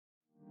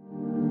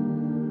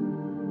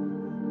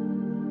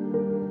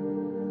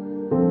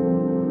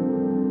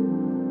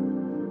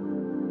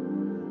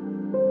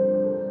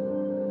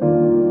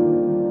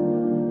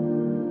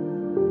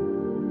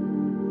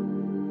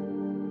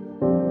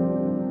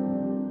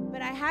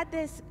had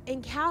this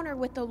encounter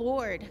with the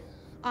Lord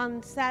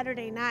on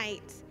Saturday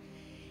night,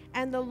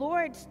 and the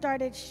Lord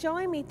started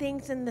showing me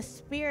things in the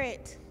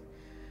spirit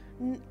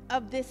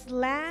of this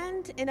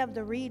land and of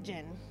the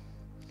region.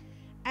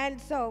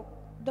 And so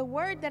the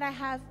word that I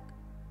have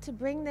to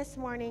bring this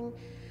morning,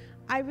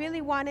 I really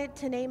wanted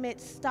to name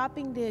it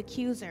Stopping the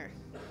Accuser.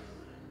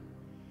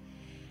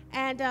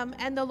 And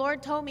the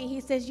Lord told me, he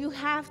says, you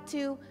have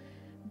to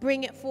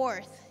bring it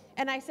forth.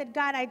 And I said,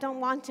 God, I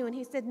don't want to. And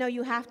he said, no,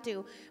 you have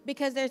to,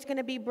 because there's going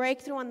to be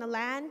breakthrough on the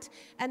land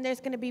and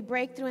there's going to be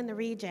breakthrough in the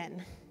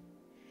region.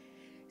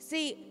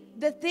 See,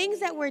 the things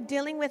that we're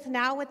dealing with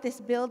now with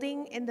this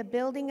building and the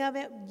building of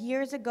it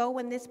years ago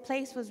when this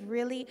place was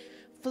really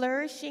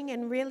flourishing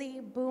and really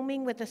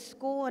booming with the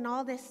school and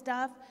all this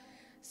stuff,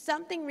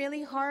 something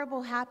really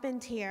horrible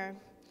happened here.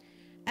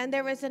 And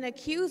there was an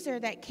accuser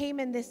that came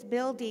in this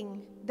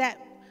building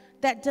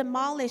that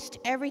demolished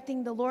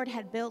everything the Lord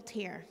had built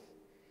here.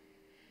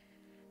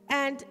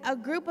 And a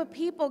group of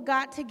people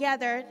got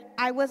together.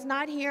 I was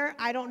not here.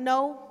 I don't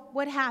know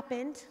what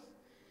happened.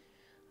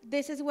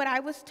 This is what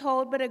I was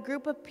told, but a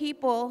group of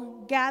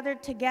people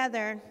gathered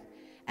together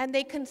and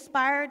they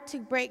conspired to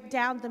break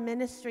down the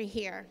ministry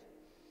here.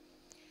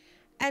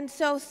 And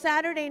so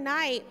Saturday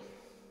night,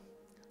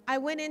 I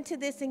went into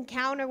this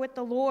encounter with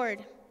the Lord,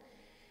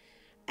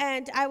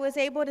 and I was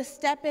able to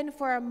step in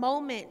for a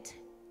moment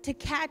to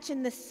catch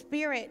in the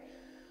spirit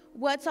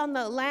what's on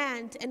the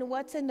land and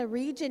what's in the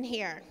region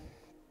here.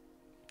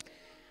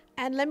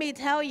 And let me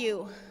tell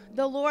you,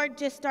 the Lord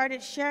just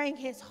started sharing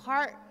his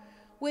heart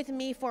with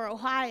me for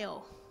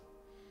Ohio.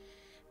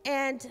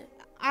 And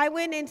I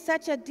went in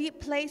such a deep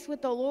place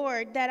with the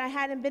Lord that I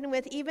hadn't been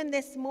with. Even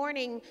this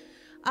morning,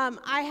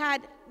 I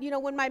had,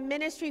 when my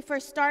ministry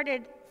first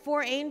started,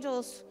 4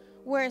 angels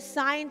were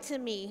assigned to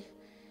me.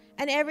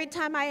 And every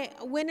time I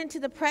went into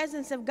the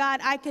presence of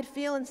God, I could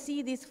feel and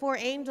see these 4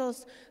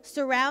 angels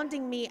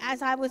surrounding me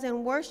as I was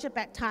in worship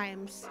at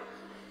times.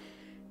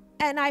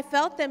 And I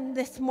felt them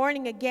this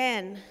morning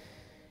again.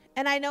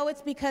 And I know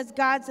it's because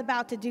God's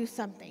about to do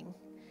something.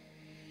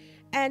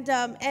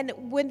 And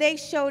when they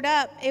showed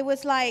up, it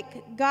was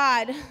like,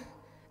 God,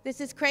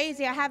 this is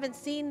crazy. I haven't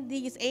seen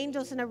these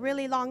angels in a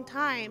really long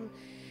time.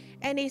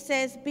 And he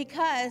says,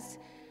 because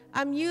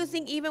I'm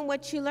using even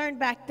what you learned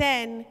back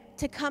then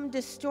to come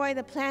destroy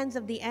the plans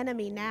of the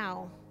enemy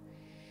now.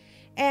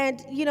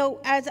 And,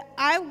 as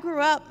I grew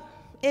up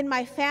in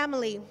my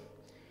family,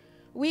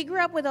 we grew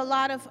up with a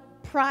lot of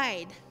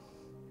pride.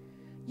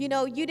 You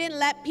didn't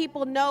let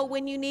people know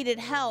when you needed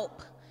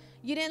help.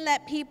 You didn't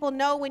let people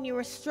know when you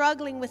were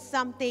struggling with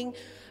something.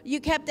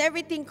 You kept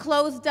everything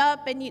closed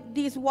up, and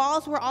these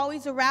walls were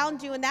always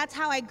around you, and that's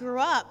how I grew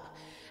up.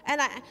 And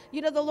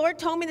the Lord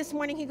told me this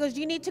morning, he goes,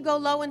 you need to go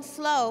low and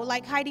slow,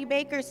 like Heidi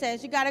Baker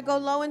says. You got to go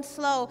low and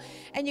slow,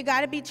 and you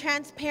got to be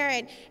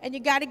transparent, and you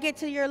got to get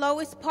to your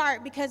lowest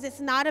part, because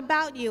it's not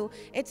about you,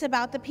 it's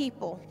about the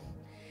people.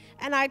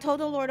 And I told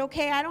the Lord,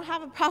 okay, I don't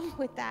have a problem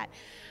with that.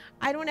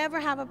 I don't ever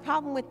have a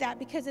problem with that,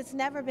 because it's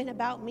never been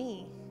about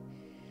me.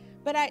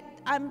 But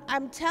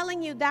I'm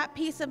telling you that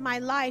piece of my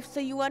life so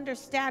you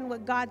understand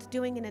what God's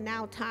doing in a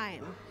now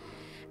time.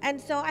 And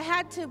so I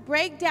had to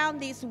break down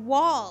these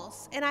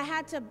walls, and I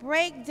had to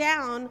break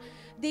down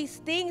these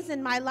things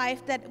in my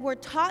life that were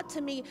taught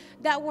to me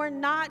that were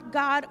not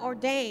God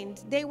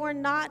ordained. They were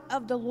not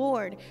of the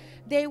Lord.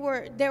 There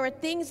were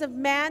things of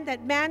man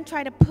that man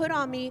tried to put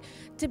on me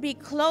to be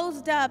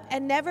closed up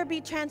and never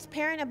be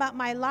transparent about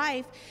my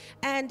life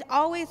and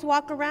always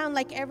walk around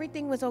like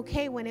everything was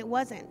okay when it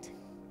wasn't.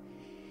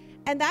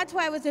 And that's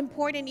why it was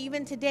important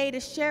even today to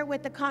share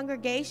with the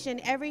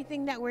congregation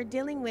everything that we're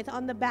dealing with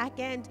on the back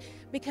end,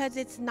 because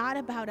it's not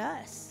about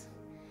us.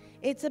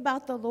 It's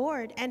about the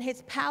Lord and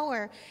his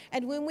power.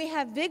 And when we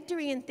have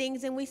victory in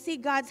things and we see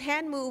God's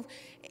hand move,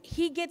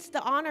 he gets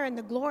the honor and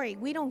the glory.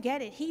 We don't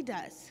get it. He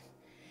does.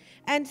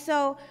 And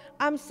so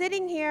I'm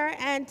sitting here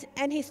and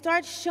he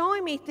starts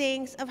showing me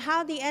things of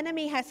how the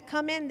enemy has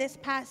come in this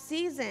past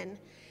season.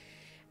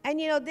 And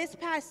this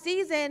past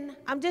season,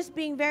 I'm just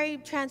being very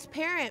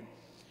transparent.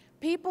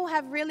 People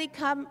have really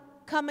come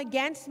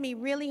against me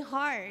really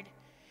hard.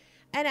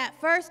 And at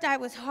first I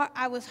was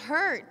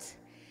hurt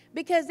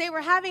because they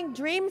were having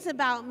dreams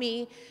about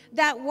me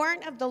that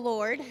weren't of the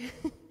Lord.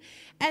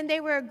 And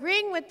they were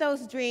agreeing with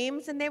those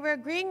dreams, and they were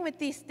agreeing with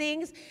these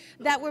things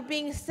that were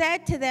being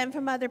said to them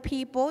from other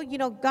people,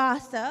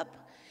 gossip.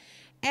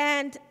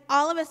 And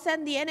all of a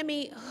sudden the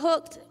enemy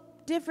hooked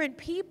different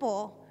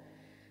people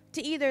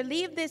to either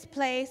leave this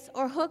place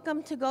or hook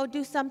them to go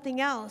do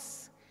something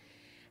else.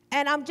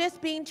 And I'm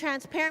just being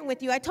transparent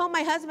with you. I told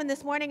my husband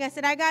this morning, I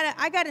said,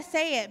 I gotta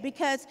say it,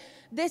 because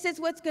this is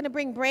what's gonna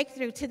bring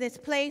breakthrough to this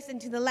place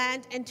and to the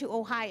land and to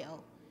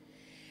Ohio.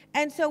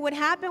 And so what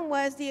happened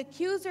was the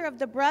accuser of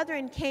the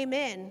brethren came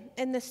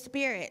in the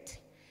spirit.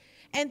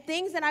 And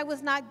things that I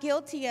was not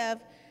guilty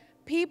of,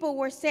 people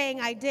were saying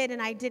I did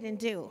and I didn't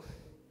do.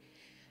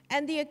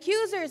 And the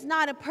accuser is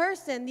not a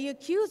person. The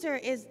accuser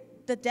is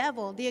the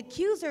devil. The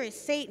accuser is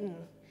Satan.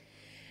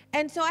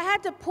 And so I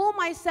had to pull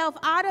myself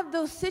out of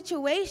those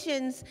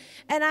situations,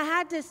 and I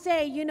had to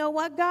say, you know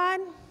what, God?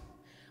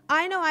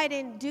 I know I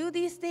didn't do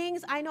these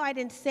things. I know I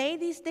didn't say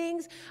these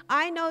things.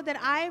 I know that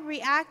I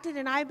reacted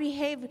and I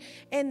behaved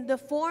in the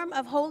form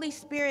of Holy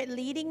Spirit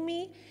leading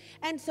me.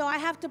 And so I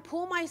have to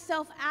pull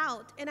myself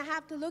out, and I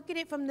have to look at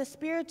it from the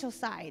spiritual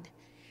side.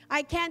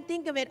 I can't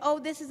think of it, oh,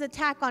 this is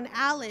attack on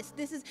Alice.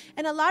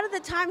 And a lot of the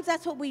times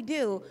that's what we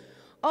do.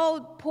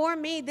 Oh, poor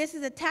me, this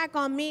is attack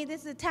on me,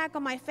 this is attack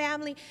on my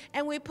family,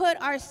 and we put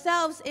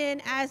ourselves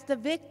in as the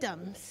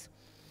victims.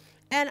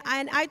 And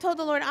I told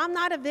the Lord, I'm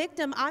not a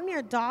victim, I'm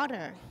your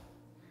daughter.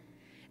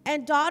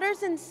 And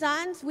daughters and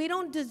sons, we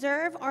don't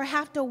deserve or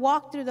have to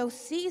walk through those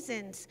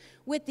seasons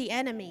with the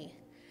enemy.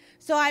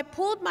 So I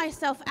pulled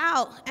myself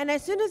out, and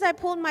as soon as I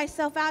pulled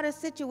myself out of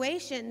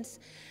situations,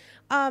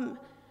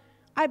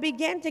 I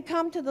began to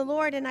come to the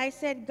Lord, and I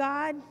said,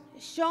 God,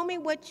 show me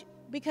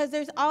because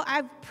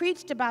I've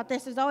preached about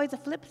this, there's always a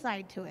flip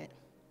side to it.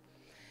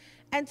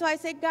 And so I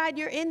said, God,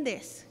 you're in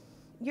this.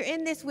 You're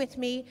in this with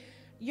me.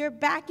 You're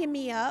backing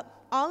me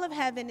up. All of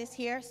heaven is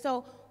here.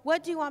 So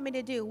what do you want me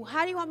to do?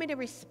 How do you want me to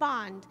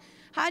respond?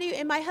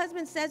 And my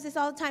husband says this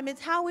all the time,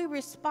 it's how we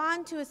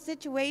respond to a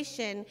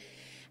situation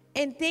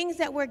and things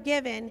that we're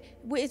given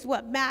is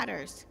what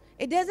matters.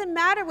 It doesn't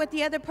matter what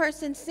the other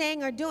person's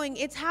saying or doing.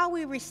 It's how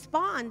we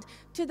respond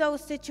to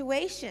those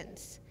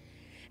situations.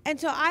 And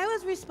so I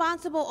was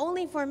responsible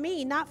only for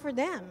me, not for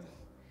them.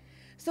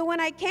 So when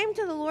I came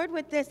to the Lord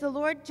with this, the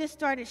Lord just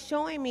started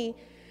showing me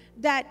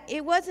that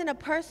it wasn't a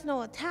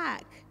personal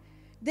attack.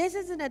 This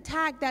is an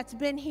attack that's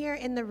been here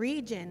in the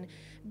region.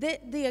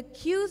 The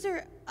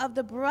accuser of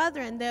the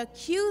brethren, the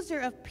accuser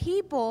of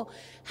people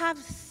has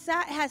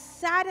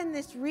sat in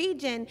this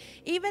region,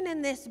 even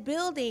in this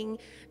building,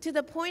 to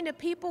the point of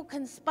people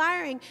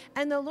conspiring.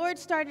 And the Lord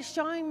started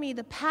showing me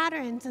the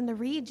patterns in the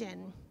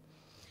region.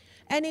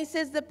 And he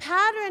says the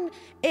pattern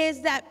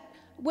is that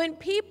when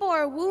people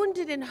are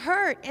wounded and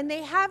hurt and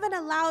they haven't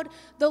allowed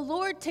the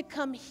Lord to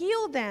come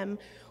heal them,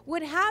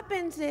 what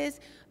happens is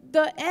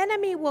the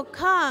enemy will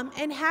come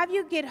and have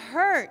you get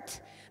hurt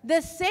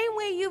the same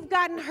way you've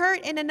gotten hurt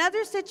in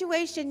another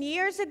situation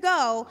years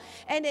ago,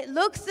 and it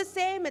looks the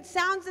same, it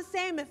sounds the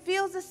same, it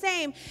feels the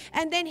same,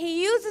 and then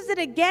he uses it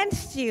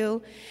against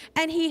you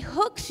and he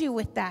hooks you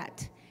with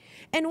that.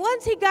 And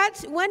once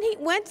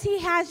he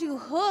has you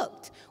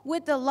hooked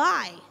with the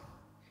lie,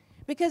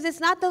 because it's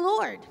not the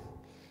Lord.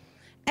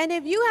 And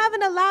if you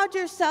haven't allowed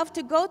yourself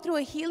to go through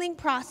a healing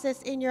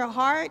process in your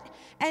heart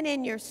and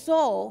in your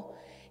soul,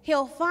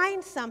 he'll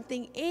find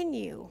something in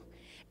you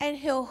and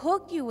he'll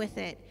hook you with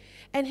it.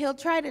 And he'll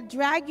try to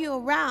drag you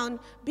around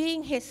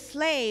being his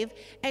slave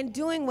and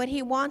doing what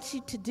he wants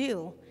you to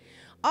do.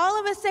 All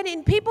of a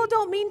sudden, people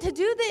don't mean to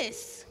do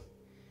this.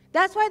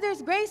 That's why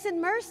there's grace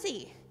and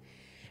mercy.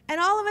 And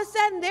all of a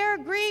sudden, they're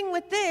agreeing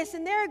with this,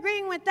 and they're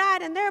agreeing with that,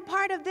 and they're a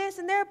part of this,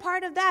 and they're a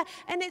part of that.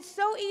 And it's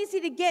so easy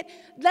to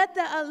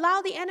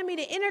allow the enemy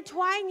to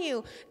intertwine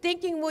you,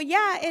 thinking, well,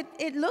 yeah,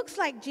 it looks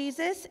like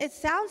Jesus. It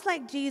sounds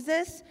like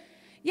Jesus.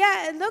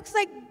 Yeah, it looks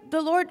like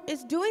the Lord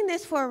is doing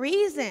this for a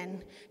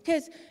reason,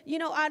 because,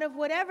 out of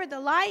whatever the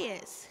lie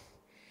is.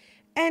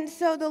 And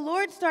so the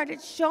Lord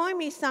started showing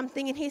me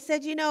something, and he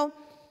said,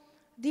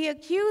 the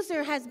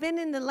accuser has been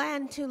in the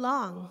land too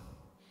long,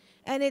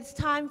 and it's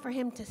time for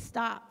him to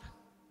stop.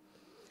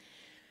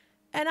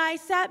 And I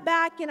sat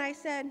back and I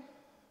said,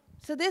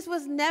 so this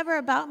was never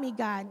about me,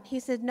 God. He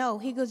said, no.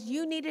 He goes,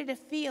 you needed to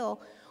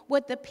feel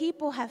what the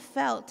people have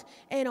felt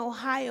in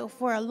Ohio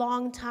for a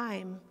long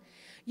time.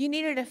 You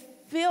needed to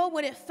feel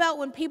what it felt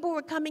when people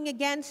were coming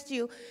against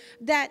you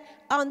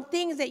on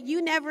things that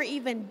you never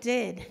even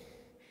did.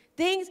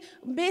 Things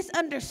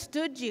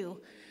misunderstood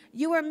you.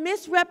 You were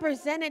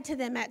misrepresented to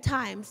them at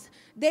times.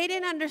 They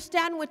didn't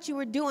understand what you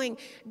were doing.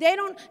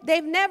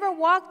 They've never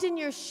walked in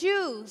your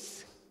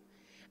shoes,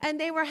 and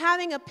they were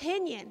having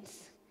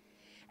opinions.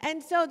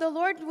 And so the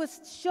Lord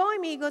was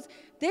showing me, he goes,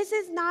 this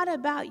is not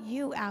about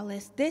you,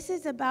 Alice. This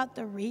is about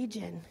the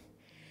region.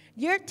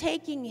 You're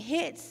taking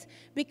hits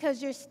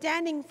because you're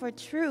standing for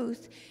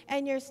truth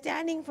and you're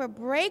standing for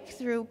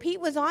breakthrough. Pete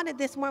was on it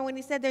this morning when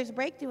he said there's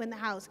breakthrough in the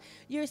house.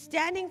 You're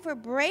standing for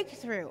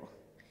breakthrough.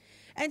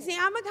 And see,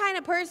 I'm a kind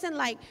of person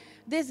like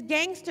this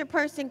gangster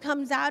person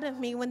comes out of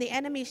me when the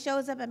enemy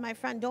shows up at my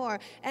front door.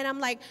 And I'm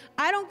like,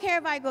 I don't care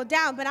if I go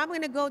down, but I'm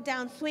going to go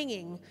down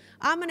swinging.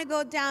 I'm going to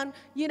go down,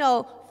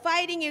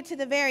 fighting you to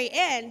the very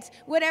end,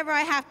 whatever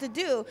I have to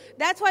do.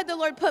 That's why the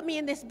Lord put me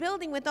in this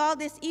building with all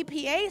this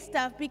EPA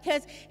stuff,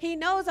 because he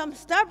knows I'm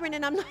stubborn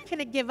and I'm not going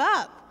to give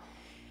up.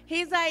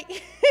 He's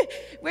like,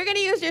 we're going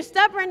to use your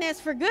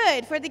stubbornness for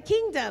good, for the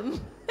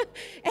kingdom,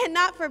 and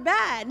not for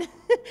bad.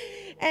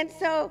 And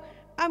so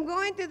I'm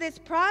going through this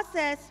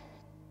process,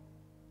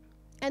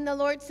 and the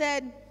Lord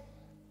said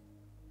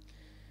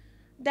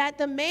that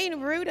the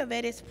main root of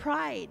it is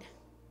pride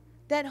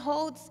that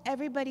holds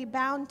everybody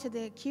bound to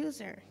the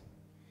accuser.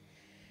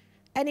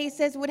 And he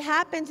says what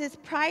happens is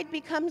pride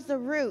becomes the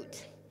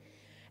root,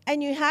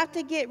 and you have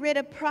to get rid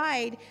of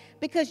pride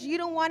because you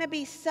don't want to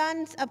be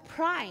sons of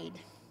pride.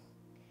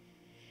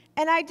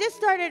 And I just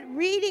started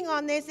reading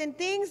on this and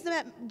things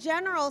that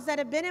generals that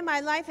have been in my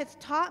life has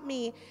taught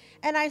me.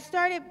 And I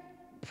started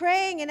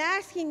praying and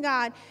asking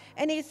God.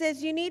 And he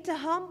says, you need to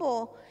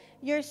humble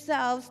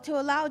yourselves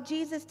to allow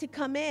Jesus to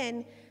come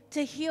in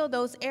to heal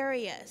those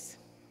areas.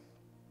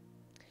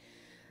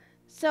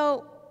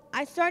 So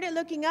I started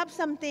looking up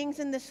some things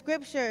in the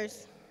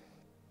scriptures.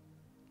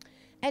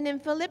 And in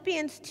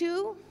Philippians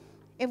 2,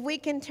 if we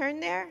can turn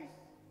there.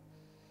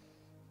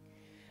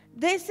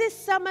 This is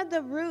some of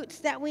the roots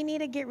that we need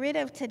to get rid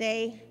of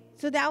today,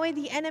 so that way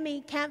the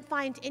enemy can't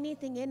find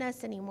anything in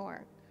us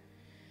anymore.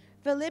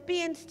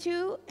 Philippians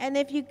 2, and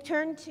if you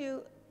turn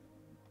to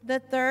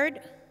the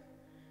 3rd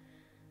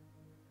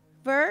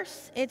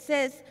verse, it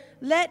says,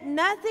 let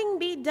nothing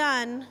be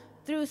done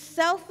through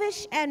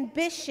selfish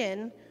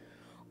ambition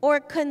or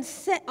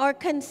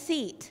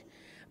conceit,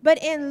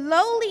 but in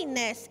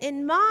lowliness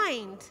in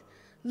mind,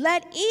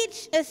 let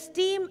each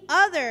esteem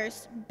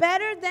others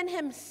better than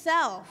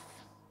himself.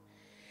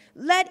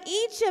 Let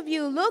each of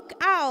you look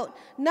out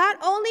not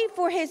only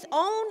for his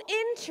own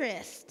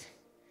interest,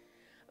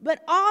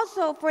 but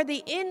also for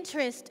the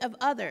interest of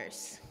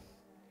others.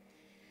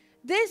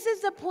 This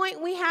is the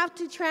point we have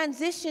to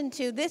transition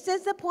to. This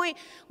is the point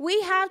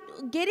we have,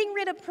 getting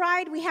rid of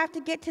pride, we have to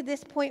get to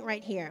this point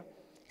right here.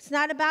 It's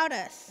not about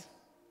us.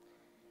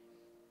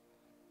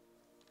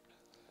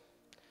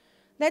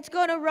 Let's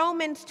go to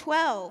Romans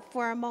 12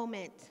 for a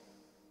moment.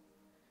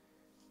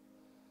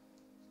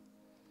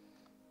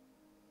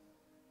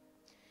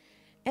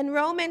 In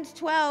Romans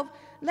 12,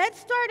 let's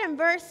start in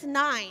verse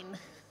 9.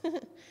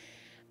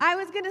 I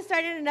was going to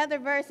start in another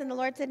verse, and the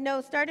Lord said,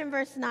 no, start in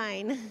verse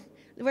 9.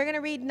 We're going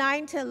to read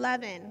 9 to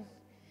 11.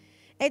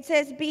 It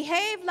says,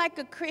 behave like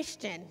a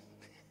Christian.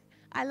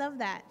 I love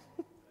that.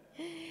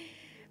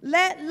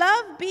 Let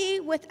love be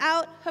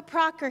without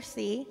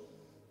hypocrisy.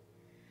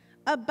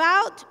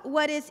 About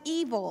what is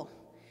evil,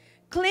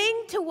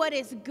 cling to what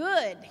is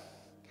good.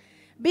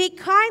 Be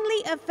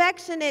kindly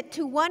affectionate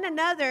to one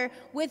another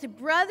with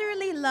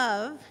brotherly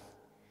love,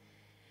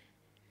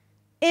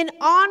 in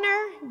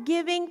honor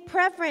giving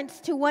preference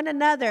to one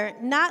another,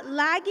 not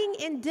lagging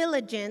in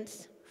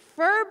diligence,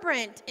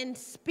 fervent in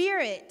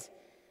spirit.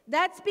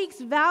 That speaks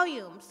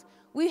volumes.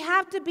 We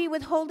have to be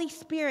with Holy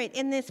Spirit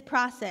in this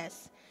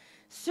process.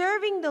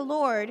 Serving the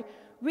Lord,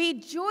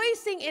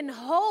 rejoicing in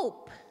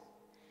hope,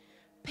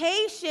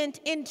 patient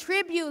in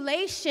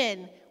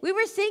tribulation. We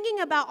were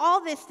singing about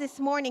all this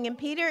morning, and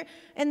Peter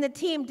and the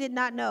team did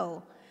not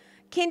know.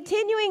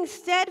 Continuing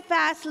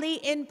steadfastly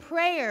in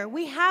prayer.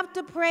 We have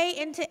to pray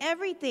into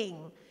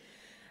everything.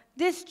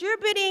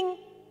 Distributing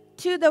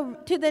to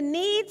the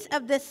needs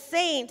of the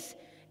saints,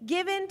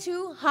 given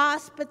to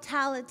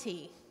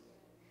hospitality.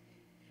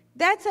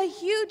 That's a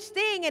huge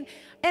thing.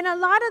 And a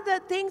lot of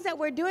the things that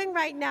we're doing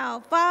right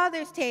now,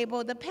 Father's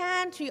Table, the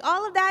pantry,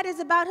 all of that is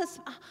about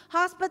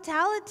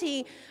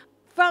hospitality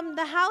from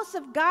the house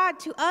of God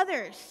to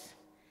others.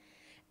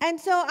 And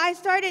so I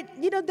started,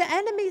 the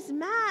enemy's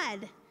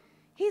mad.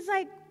 He's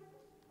like,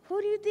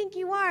 who do you think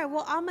you are?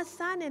 Well, I'm a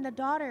son and a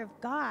daughter of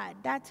God.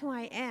 That's who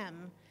I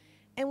am.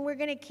 And we're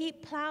going to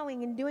keep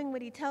plowing and doing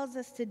what he tells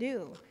us to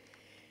do.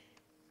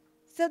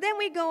 So then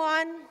we go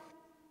on.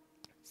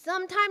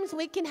 Sometimes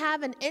we can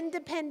have an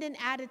independent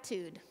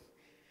attitude.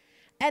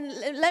 And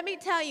let me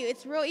tell you,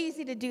 it's real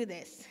easy to do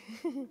this.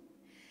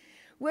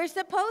 We're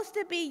supposed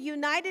to be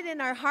united in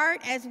our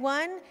heart as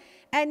one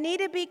and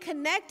need to be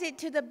connected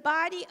to the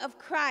body of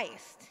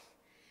Christ.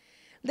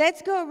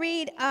 Let's go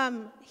read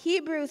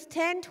Hebrews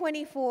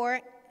 10:24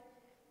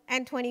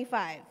 and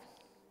 25.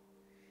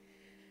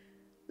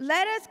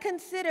 Let us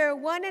consider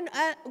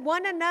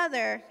one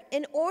another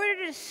in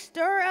order to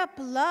stir up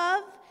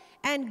love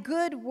and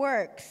good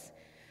works,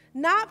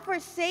 not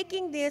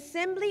forsaking the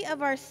assembly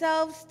of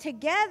ourselves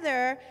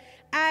together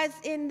as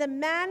in the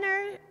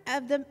manner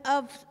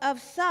of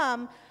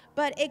some,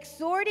 but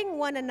exhorting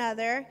one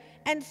another,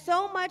 and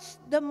so much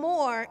the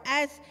more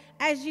as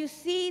you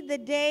see the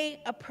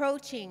day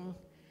approaching.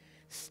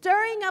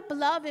 Stirring up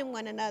love in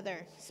one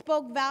another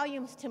spoke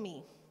volumes to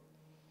me.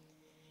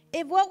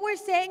 If what we're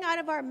saying out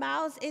of our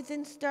mouths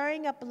isn't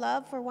stirring up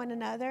love for one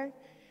another,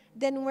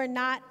 then we're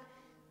not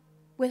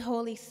with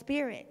Holy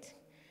Spirit.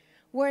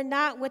 We're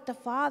not with the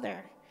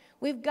Father.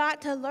 We've got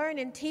to learn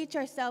and teach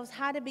ourselves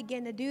how to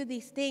begin to do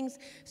these things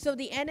so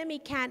the enemy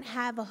can't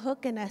have a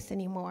hook in us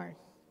anymore.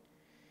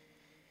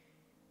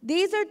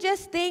 These are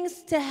just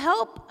things to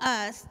help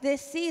us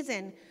this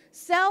season.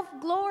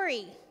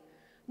 Self-glory.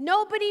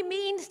 Nobody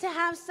means to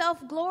have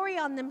self-glory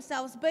on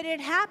themselves, but it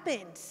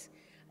happens.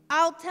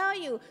 I'll tell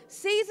you,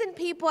 seasoned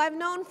people I've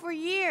known for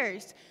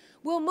years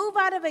will move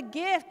out of a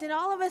gift, and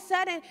all of a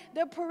sudden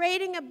they're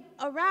parading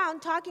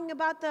around talking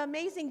about the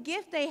amazing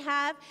gift they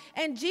have,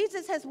 and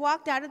Jesus has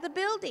walked out of the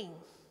building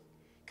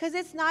because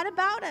it's not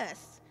about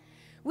us.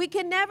 We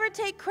can never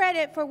take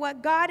credit for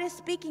what God is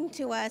speaking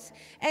to us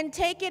and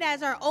take it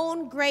as our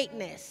own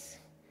greatness.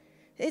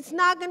 It's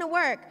not going to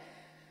work.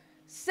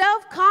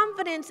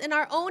 Self-confidence in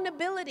our own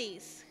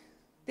abilities.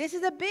 This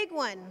is a big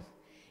one.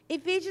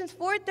 Ephesians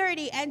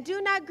 4:30, and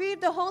do not grieve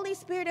the Holy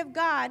Spirit of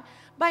God,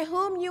 by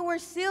whom you were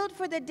sealed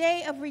for the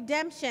day of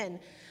redemption.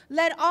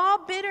 Let all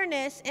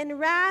bitterness and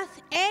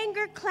wrath,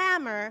 anger,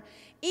 clamor,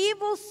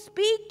 evil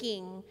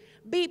speaking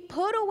be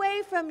put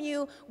away from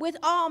you with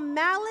all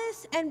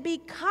malice, and be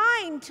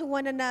kind to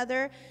one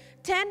another,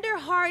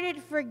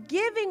 tender-hearted,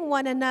 forgiving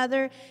one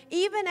another,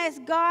 even as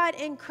God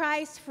in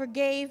Christ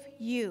forgave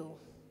you.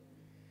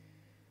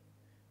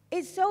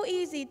 It's so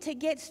easy to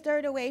get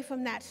stirred away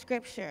from that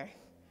scripture.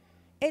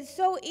 It's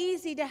so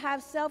easy to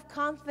have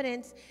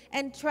self-confidence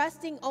and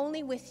trusting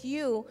only with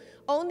you,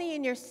 only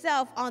in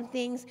yourself on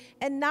things,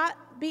 and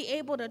not be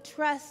able to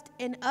trust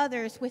in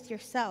others with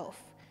yourself.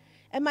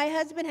 And my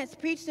husband has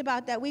preached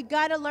about that. We've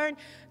got to learn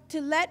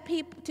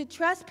to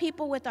trust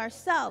people with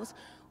ourselves.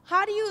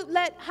 How do you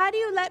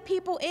let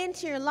people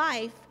into your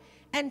life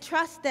and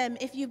trust them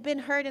if you've been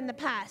hurt in the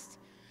past?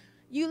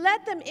 You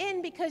let them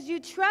in because you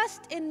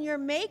trust in your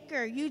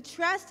maker. You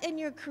trust in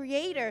your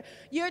creator.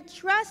 You're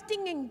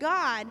trusting in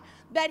God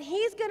that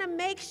he's going to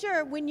make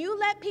sure when you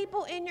let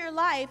people in your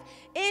life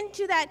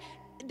into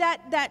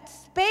that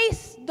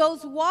space,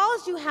 those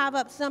walls you have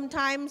up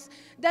sometimes,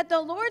 that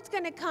the Lord's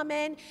going to come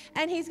in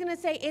and he's going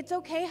to say, it's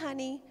okay,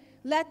 honey.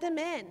 Let them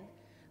in.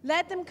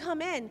 Let them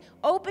come in.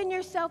 Open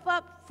yourself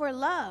up for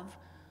love.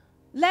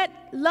 Let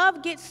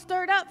love get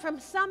stirred up from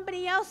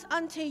somebody else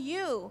unto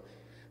you.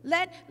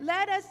 Let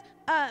us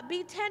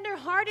be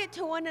tender-hearted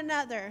to one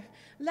another.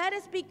 Let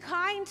us be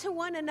kind to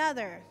one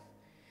another.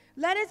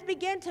 Let us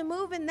begin to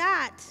move in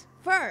that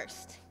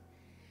first.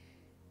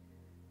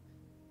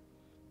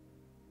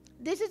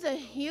 This is a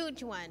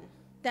huge one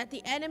that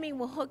the enemy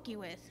will hook you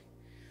with.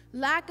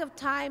 Lack of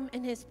time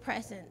in his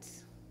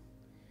presence.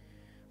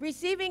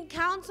 Receiving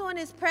counsel in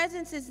his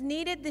presence is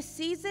needed this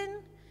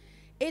season.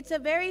 It's a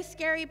very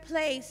scary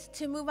place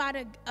to move out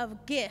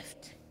of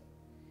gift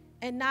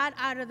and not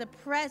out of the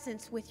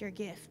presence with your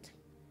gift.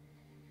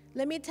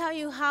 Let me tell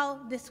you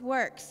how this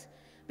works,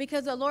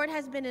 because the Lord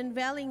has been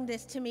unveiling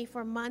this to me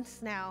for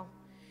months now.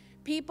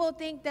 People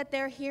think that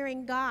they're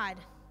hearing God.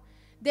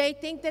 They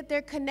think that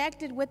they're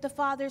connected with the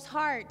Father's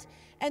heart,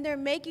 and they're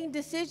making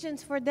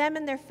decisions for them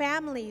and their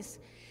families,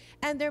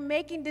 and they're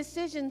making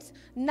decisions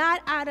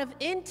not out of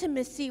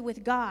intimacy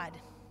with God.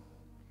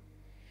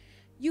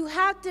 You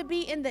have to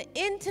be in the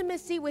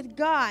intimacy with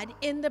God,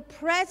 in the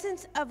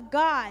presence of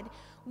God.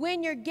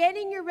 When you're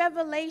getting your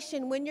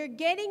revelation, when you're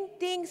getting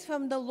things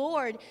from the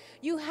Lord,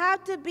 you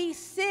have to be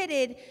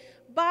seated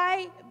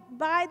by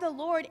the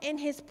Lord in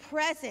his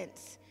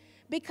presence.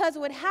 Because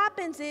what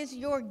happens is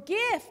your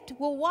gift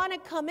will want to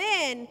come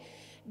in,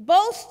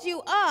 boast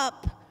you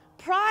up,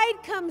 pride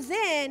comes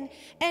in,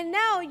 and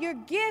now your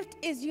gift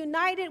is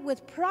united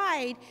with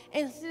pride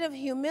instead of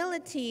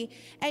humility,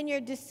 and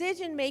your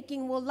decision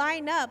making will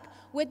line up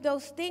with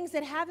those things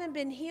that haven't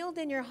been healed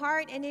in your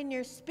heart and in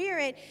your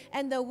spirit,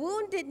 and the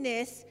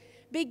woundedness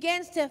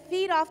begins to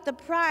feed off the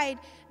pride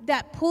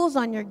that pulls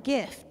on your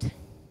gift.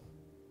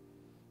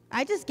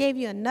 I just gave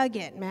you a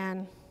nugget,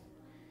 man.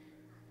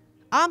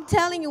 I'm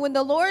telling you, when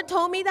the Lord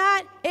told me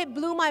that, it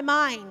blew my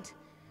mind.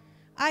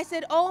 I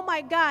said, oh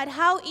my God,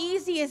 how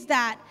easy is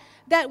that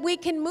we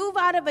can move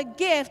out of a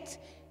gift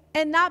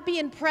and not be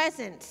in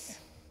presence?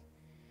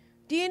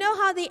 Do you know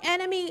how the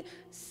enemy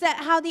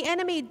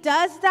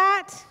does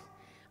that?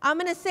 I'm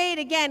going to say it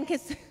again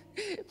because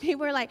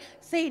people are like,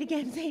 say it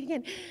again, say it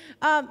again.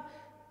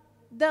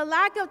 The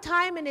lack of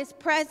time in his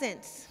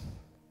presence.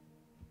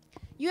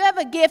 You have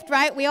a gift,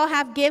 right? We all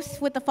have gifts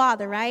with the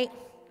Father, right?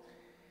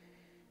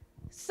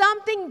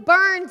 Something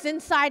burns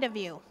inside of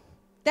you.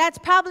 That's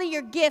probably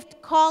your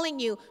gift calling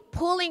you,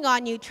 pulling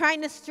on you,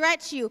 trying to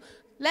stretch you.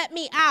 Let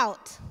me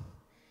out.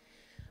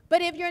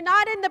 But if you're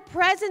not in the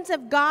presence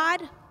of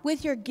God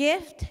with your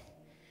gift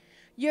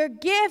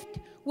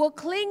will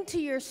cling to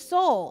your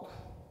soul.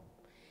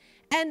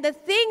 And the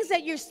things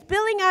that you're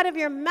spilling out of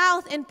your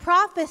mouth in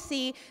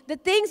prophecy, the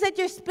things that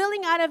you're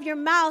spilling out of your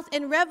mouth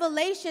in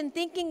revelation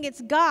thinking it's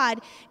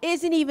God,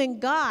 isn't even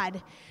God.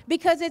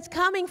 Because it's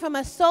coming from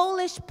a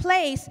soulish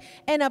place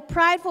and a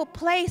prideful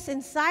place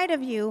inside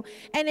of you.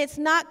 And it's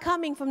not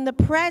coming from the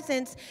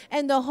presence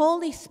and the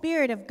Holy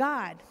Spirit of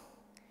God.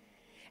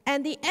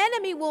 And the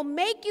enemy will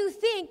make you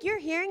think you're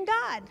hearing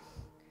God.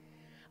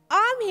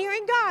 I'm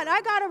hearing God.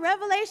 I got a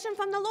revelation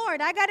from the Lord.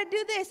 I got to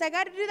do this. I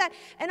got to do that.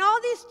 And all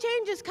these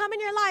changes come in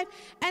your life.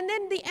 And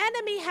then the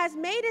enemy has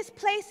made his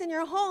place in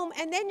your home.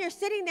 And then you're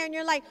sitting there and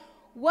you're like,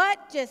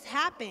 what just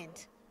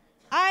happened?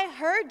 I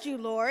heard you,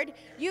 Lord.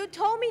 You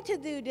told me to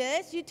do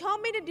this. You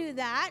told me to do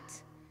that.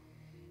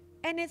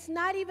 And it's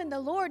not even the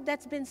Lord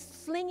that's been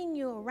slinging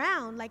you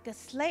around like a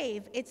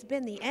slave. It's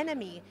been the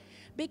enemy.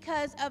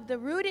 Because of the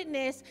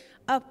rootedness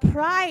of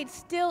pride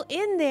still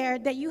in there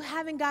that you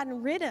haven't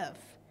gotten rid of.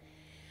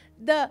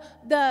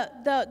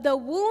 The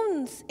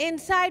wounds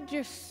inside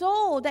your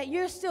soul that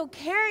you're still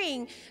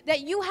carrying,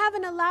 that you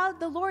haven't allowed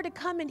the Lord to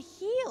come and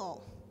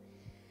heal.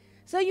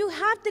 So you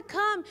have to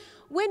come.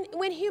 When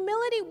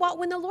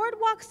the Lord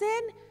walks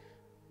in,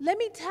 let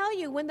me tell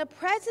you, when the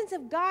presence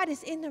of God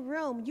is in the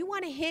room, you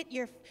want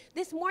to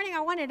this morning I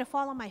wanted to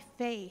fall on my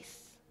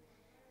face.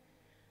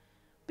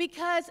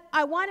 because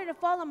I wanted to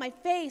fall on my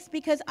face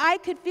because I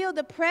could feel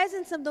the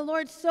presence of the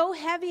Lord so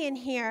heavy in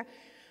here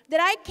that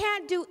I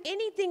can't do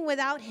anything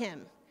without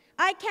him.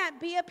 I can't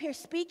be up here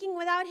speaking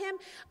without him.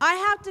 I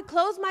have to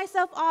close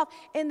myself off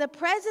in the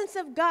presence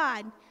of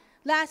God.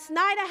 Last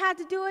night I had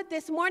to do it.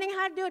 This morning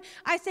I had to do it.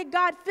 I said,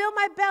 God, fill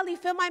my belly,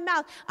 fill my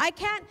mouth. I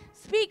can't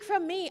speak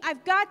from me.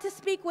 I've got to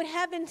speak what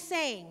heaven's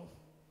saying.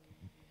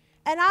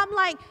 And I'm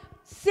like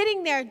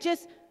sitting there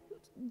just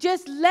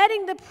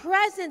letting the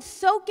presence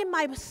soak in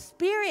my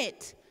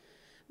spirit.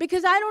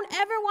 Because I don't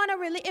ever want to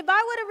release. If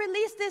I would have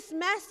released this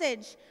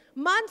message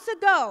months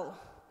ago,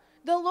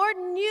 the Lord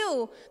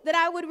knew that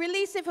I would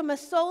release it from a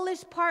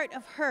soulish part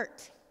of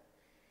hurt.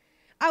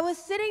 I was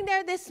sitting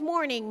there this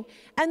morning,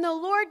 and the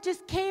Lord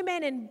just came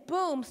in and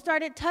boom,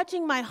 started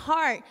touching my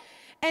heart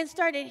and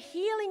started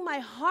healing my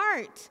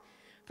heart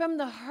from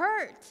the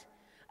hurt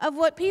of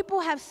what people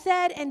have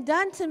said and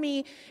done to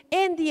me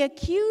in the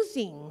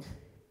accusing.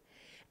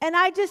 And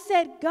I just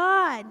said,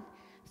 God,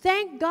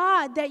 thank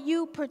God that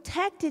you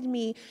protected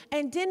me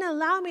and didn't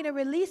allow me to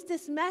release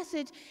this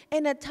message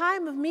in a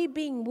time of me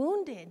being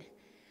wounded.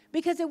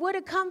 Because it would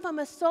have come from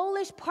a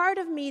soulish part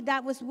of me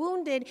that was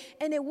wounded,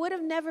 and it would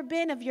have never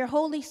been of your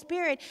Holy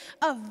Spirit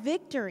of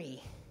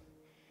victory.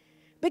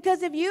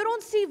 Because if you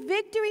don't see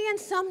victory in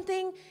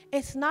something,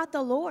 it's not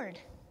the Lord.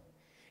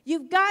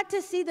 You've got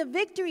to see the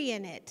victory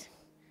in it.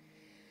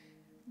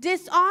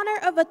 Dishonor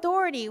of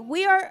authority.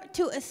 We are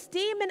to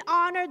esteem and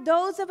honor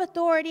those of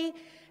authority.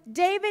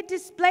 David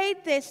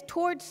displayed this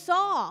towards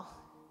Saul.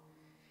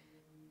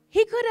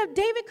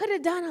 David could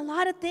have done a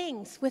lot of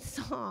things with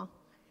Saul.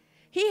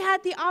 He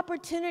had the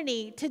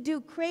opportunity to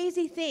do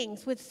crazy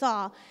things with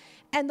Saul,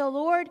 and the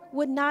Lord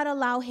would not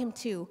allow him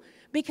to,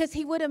 because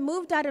he would have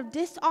moved out of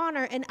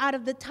dishonor and out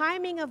of the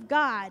timing of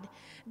God,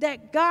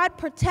 that God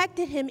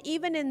protected him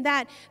even in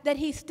that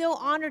he still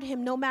honored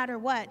him no matter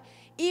what,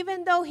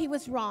 even though he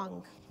was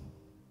wrong.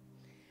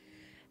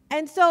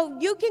 And so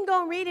you can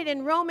go and read it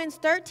in Romans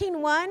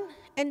 13:1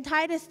 and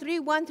Titus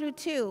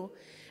 3:1-2.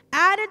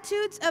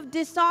 Attitudes of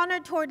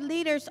dishonor toward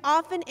leaders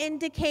often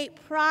indicate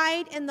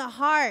pride in the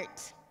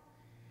heart.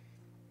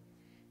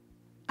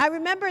 I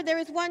remember there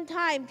was one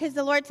time, because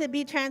the Lord said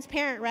be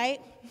transparent, right?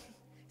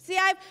 See,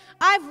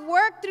 I've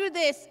worked through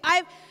this.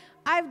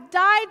 I've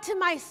died to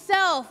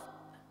myself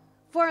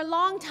for a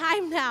long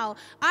time now.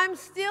 I'm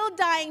still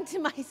dying to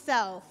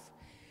myself,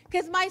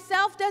 because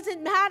myself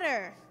doesn't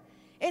matter.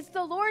 It's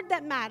the Lord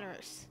that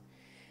matters.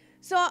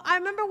 So I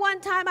remember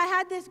one time I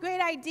had this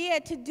great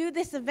idea to do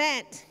this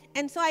event.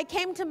 And so I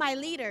came to my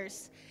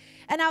leaders,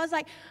 and I was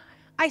like,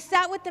 I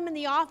sat with them in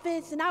the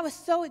office, and I was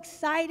so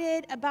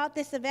excited about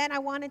this event I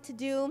wanted to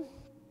do.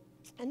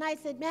 And I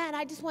said, man,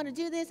 I just want to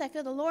do this. I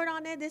feel the Lord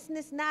on it, this and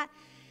this and that.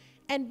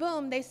 And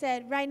boom, they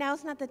said, right now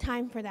is not the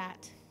time for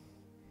that.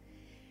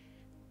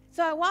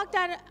 So I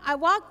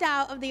walked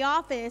out of the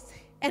office,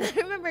 and I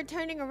remember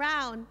turning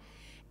around,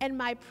 and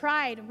my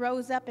pride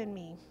rose up in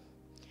me.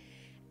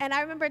 And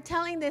I remember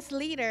telling this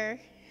leader,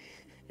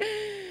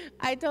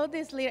 I told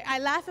this leader, I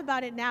laugh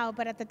about it now,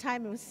 but at the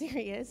time it was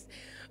serious.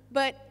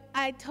 But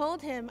I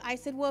told him, I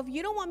said, well, if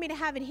you don't want me to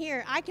have it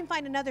here, I can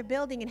find another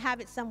building and have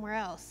it somewhere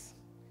else.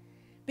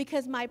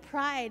 Because my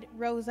pride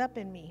rose up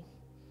in me.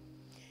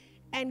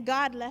 And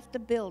God left the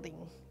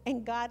building.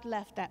 And God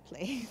left that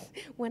place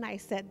when I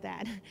said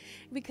that.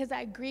 Because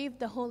I grieved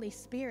the Holy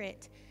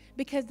Spirit.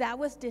 Because that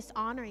was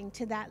dishonoring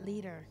to that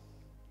leader.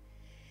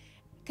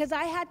 Because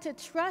I had to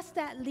trust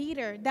that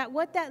leader, that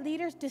what that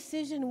leader's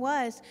decision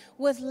was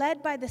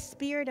led by the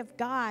Spirit of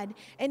God,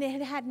 and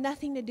it had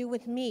nothing to do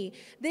with me.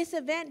 This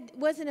event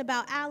wasn't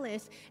about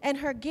Alice and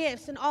her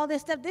gifts and all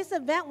this stuff. This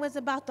event was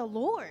about the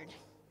Lord.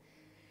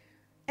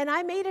 And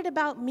I made it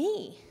about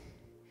me.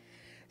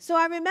 So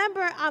I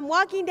remember I'm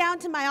walking down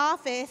to my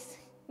office.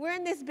 We're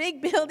in this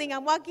big building.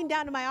 I'm walking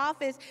down to my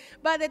office.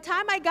 By the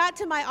time I got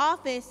to my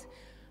office,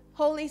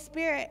 Holy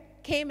Spirit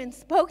came and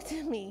spoke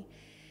to me.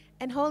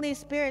 And Holy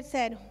Spirit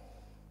said,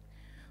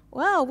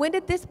 well, when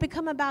did this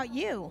become about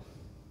you?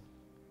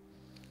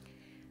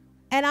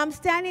 And I'm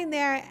standing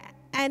there,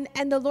 and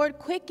the Lord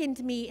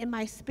quickened me in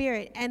my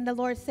spirit. And the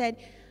Lord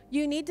said,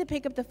 you need to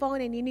pick up the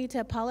phone and you need to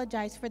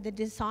apologize for the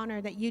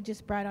dishonor that you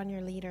just brought on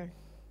your leader.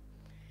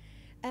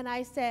 And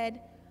I said,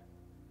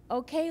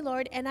 okay,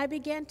 Lord. And I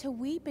began to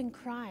weep and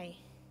cry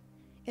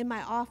in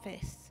my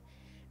office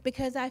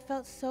because I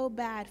felt so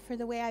bad for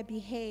the way I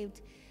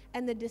behaved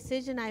and the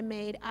decision I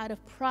made out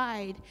of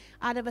pride,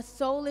 out of a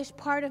soulish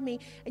part of me.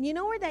 And you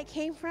know where that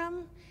came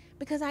from?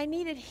 Because I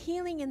needed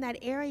healing in that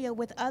area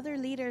with other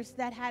leaders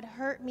that had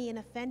hurt me and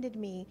offended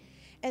me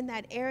in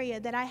that area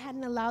that I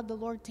hadn't allowed the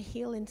Lord to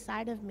heal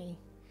inside of me.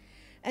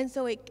 And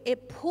so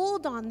it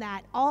pulled on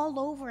that all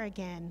over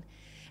again.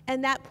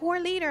 And that poor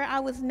leader I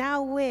was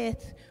now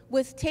with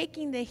was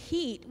taking the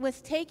heat,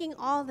 was taking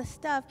all the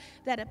stuff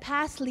that a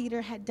past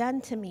leader had done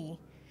to me,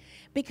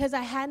 because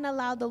I hadn't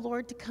allowed the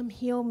Lord to come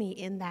heal me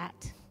in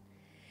that.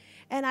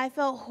 And I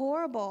felt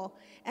horrible.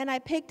 And I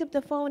picked up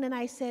the phone and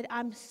I said,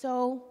 I'm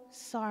so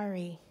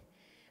sorry.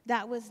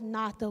 That was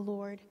not the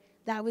Lord.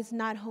 That was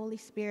not Holy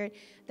Spirit.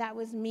 That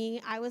was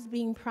me. I was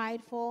being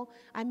prideful.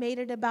 I made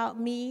it about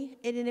me,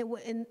 and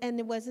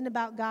it wasn't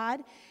about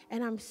God,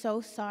 and I'm so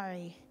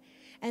sorry.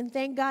 And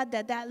thank God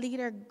that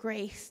leader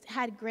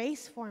had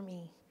grace for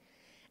me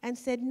and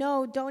said,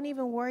 no, don't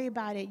even worry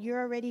about it.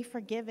 You're already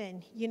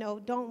forgiven.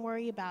 Don't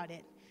worry about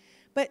it.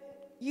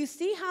 But you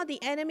see how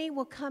the enemy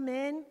will come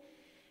in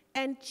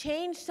and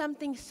change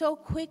something so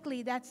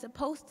quickly that's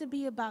supposed to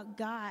be about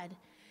God.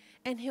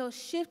 And he'll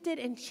shift it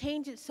and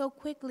change it so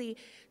quickly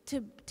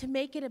to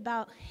make it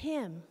about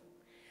him,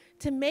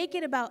 to make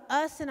it about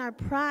us and our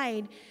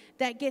pride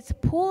that gets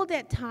pulled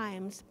at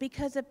times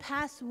because of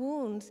past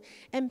wounds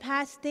and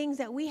past things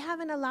that we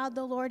haven't allowed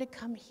the Lord to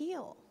come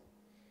heal.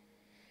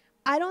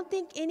 I don't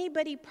think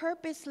anybody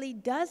purposely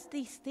does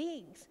these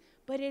things,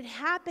 but it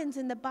happens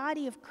in the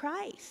body of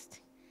Christ.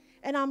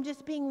 And I'm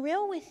just being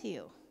real with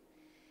you.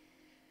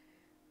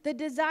 The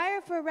desire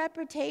for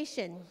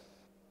reputation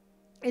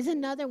is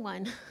another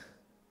one.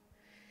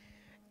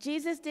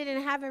 Jesus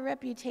didn't have a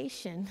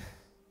reputation.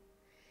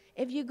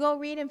 If you go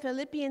read in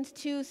Philippians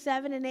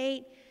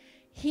 2:7-8,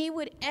 he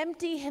would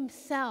empty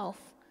himself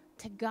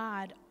to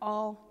God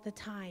all the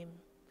time.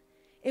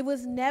 It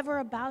was never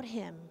about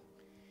him.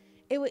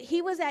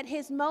 He was at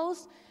his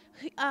most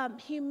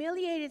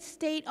humiliated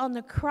state on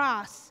the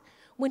cross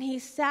when he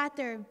sat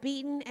there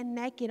beaten and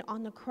naked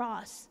on the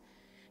cross.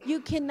 You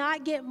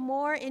cannot get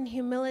more in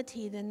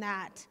humility than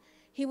that.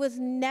 He was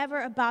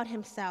never about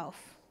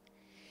himself.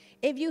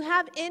 If you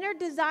have inner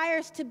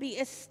desires to be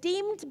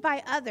esteemed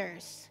by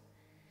others,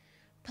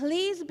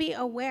 please be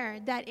aware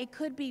that it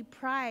could be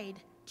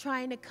pride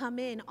trying to come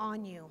in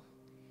on you.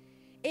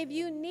 If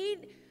you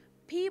need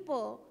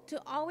people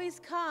to always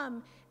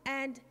come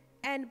and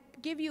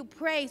give you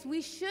praise,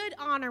 we should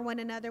honor one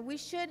another. We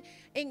should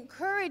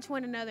encourage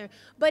one another.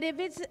 But if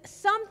it's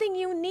something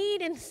you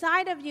need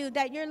inside of you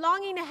that you're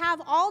longing to have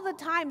all the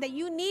time, that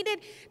you needed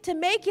to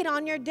make it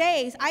on your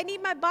days, I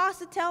need my boss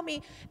to tell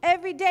me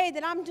every day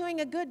that I'm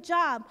doing a good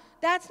job.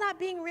 That's not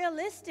being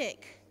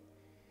realistic.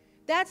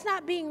 That's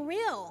not being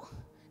real.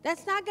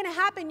 That's not going to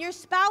happen. Your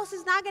spouse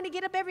is not going to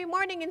get up every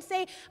morning and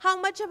say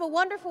how much of a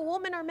wonderful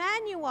woman or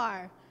man you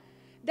are.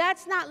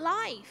 That's not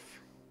life.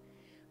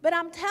 But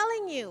I'm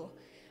telling you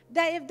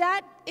that if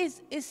that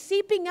is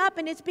seeping up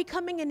and it's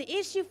becoming an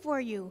issue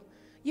for you,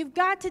 you've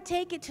got to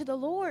take it to the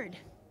Lord.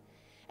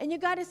 And you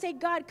got to say,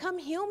 God, come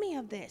heal me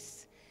of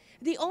this.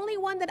 The only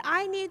one that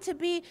I need to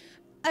be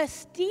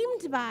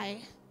esteemed by,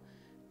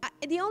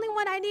 the only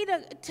one I need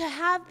to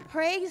have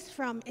praise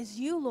from is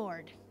you,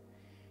 Lord.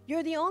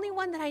 You're the only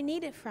one that I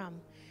need it from.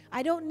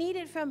 I don't need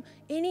it from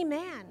any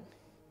man.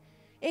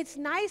 It's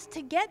nice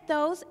to get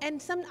those, and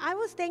I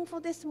was thankful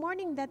this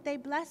morning that they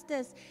blessed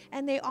us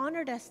and they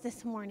honored us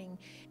this morning.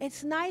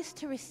 It's nice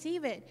to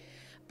receive it,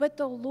 but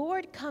the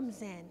Lord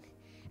comes in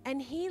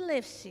and he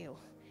lifts you,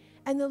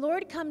 and the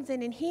Lord comes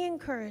in and he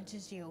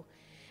encourages you.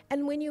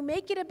 And when you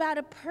make it about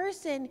a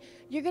person,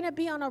 you're going to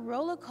be on a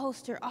roller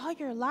coaster all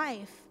your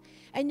life.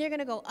 And you're going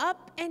to go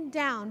up and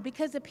down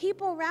because the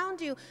people around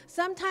you,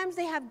 sometimes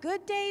they have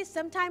good days,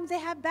 sometimes they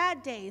have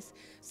bad days.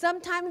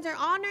 Sometimes they're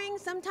honoring,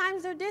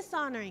 sometimes they're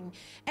dishonoring.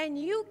 And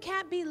you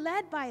can't be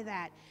led by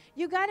that.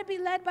 You got to be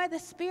led by the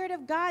Spirit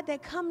of God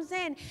that comes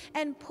in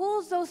and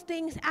pulls those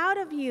things out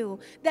of you,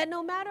 that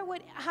no matter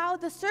how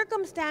the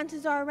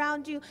circumstances are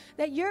around you,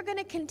 that you're going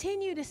to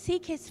continue to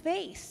seek his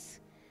face.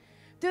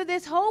 Through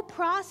this whole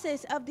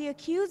process of the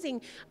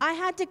accusing, I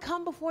had to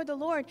come before the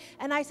Lord,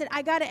 and I said,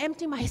 I got to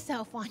empty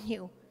myself on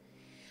you.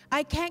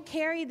 I can't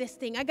carry this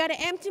thing. I got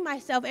to empty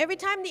myself. Every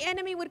time the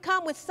enemy would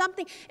come with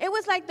something, it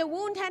was like the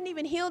wound hadn't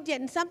even healed yet,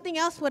 and something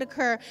else would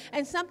occur,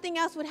 and something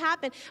else would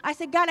happen. I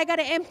said, God, I got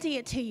to empty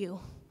it to you.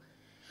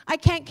 I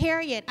can't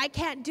carry it. I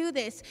can't do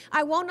this.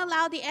 I won't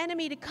allow the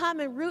enemy to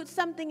come and root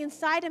something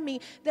inside of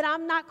me that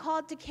I'm not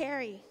called to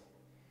carry.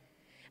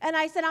 And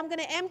I said, I'm going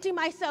to empty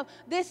myself.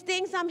 These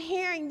things I'm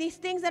hearing, these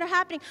things that are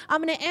happening,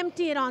 I'm going to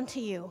empty it onto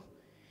you.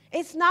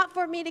 It's not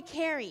for me to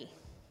carry.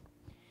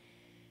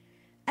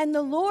 And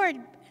the Lord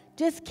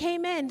just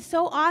came in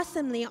so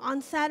awesomely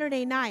on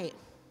Saturday night.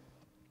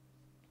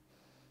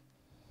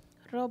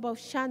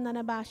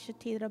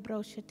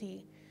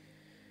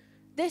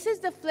 This is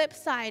the flip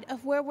side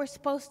of where we're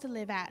supposed to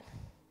live at,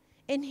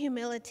 in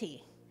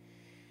humility.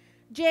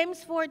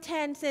 James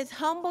 4:10 says,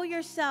 humble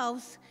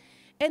yourselves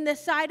in the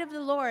sight of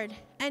the Lord,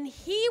 and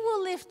he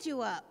will lift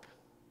you up.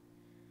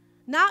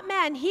 Not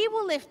man, he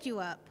will lift you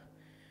up.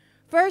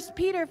 1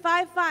 Peter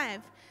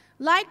 5:5,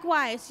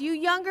 likewise, you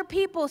younger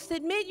people,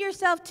 submit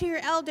yourself to your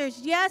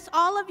elders. Yes,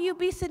 all of you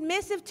be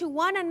submissive to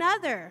one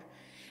another,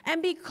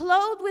 and be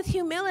clothed with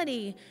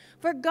humility.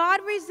 For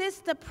God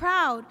resists the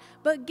proud,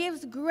 but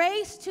gives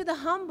grace to the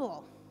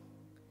humble.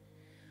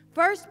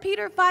 1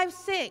 Peter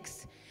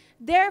 5:6,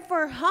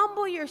 therefore,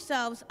 humble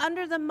yourselves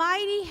under the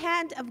mighty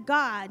hand of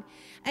God,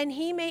 and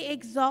he may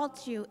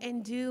exalt you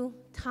in due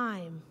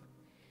time.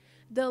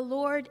 The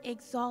Lord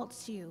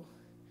exalts you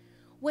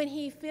when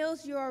he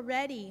feels you're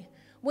ready,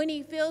 when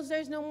he feels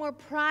there's no more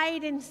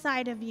pride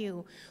inside of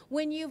you,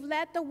 when you've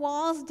let the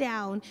walls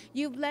down,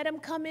 you've let him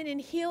come in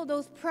and heal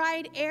those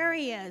pride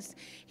areas,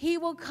 he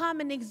will come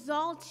and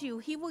exalt you.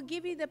 He will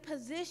give you the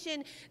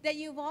position that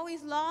you've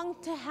always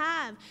longed to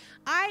have.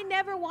 I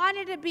never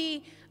wanted to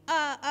be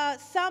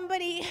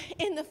somebody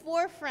in the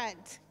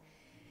forefront.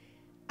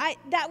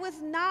 That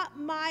was not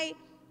my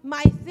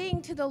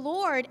thing to the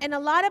Lord, and a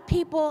lot of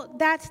people,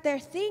 that's their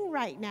thing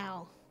right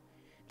now.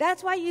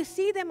 That's why you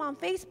see them on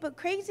Facebook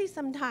crazy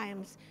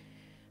sometimes,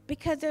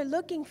 because they're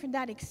looking for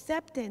that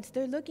acceptance.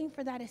 They're looking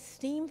for that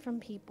esteem from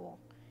people.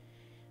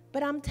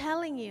 But I'm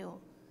telling you,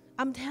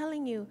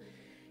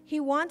 he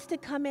wants to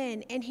come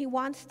in and he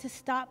wants to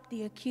stop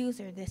the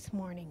accuser this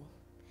morning.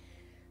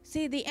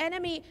 See, the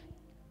enemy,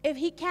 if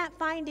he can't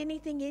find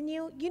anything in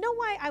you, you know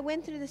why I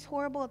went through this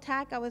horrible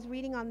attack? I was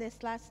reading on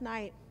this last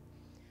night.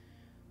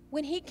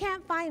 When he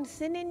can't find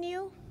sin in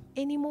you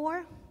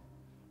anymore,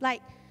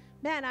 like,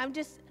 man,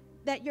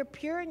 that you're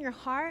pure in your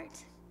heart,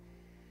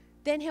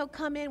 then he'll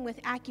come in with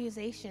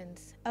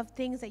accusations of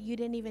things that you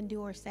didn't even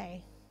do or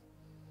say.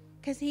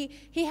 Because he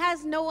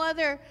has no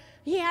other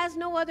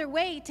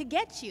way to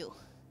get you.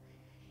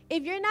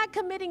 If you're not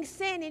committing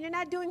sin and you're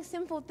not doing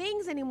sinful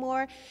things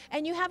anymore,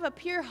 and you have a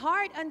pure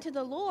heart unto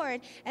the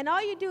Lord, and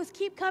all you do is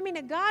keep coming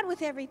to God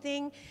with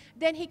everything,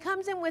 then he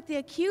comes in with the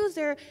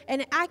accuser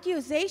and an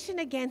accusation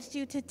against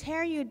you to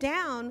tear you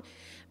down,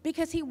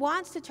 because he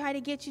wants to try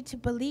to get you to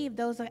believe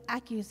those are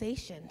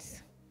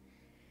accusations.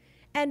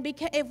 And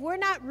because if we're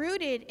not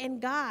rooted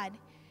in God,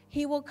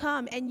 he will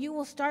come and you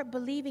will start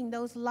believing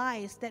those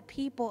lies that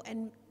people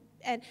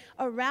and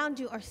around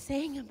you are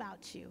saying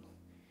about you.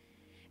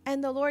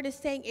 And the Lord is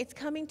saying it's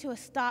coming to a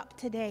stop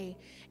today.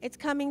 It's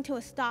coming to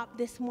a stop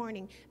this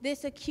morning.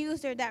 This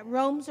accuser that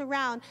roams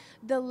around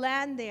the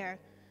land there.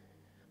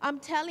 I'm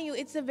telling you,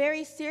 it's a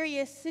very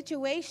serious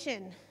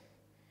situation.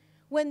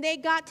 When they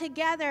got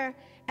together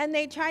and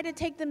they tried to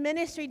take the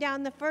ministry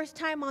down the first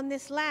time on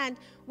this land,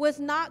 was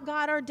not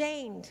God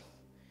ordained.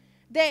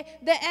 The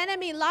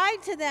enemy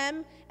lied to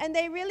them, and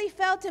they really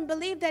felt and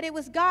believed that it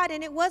was God,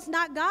 and it was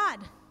not God.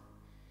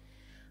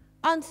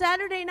 On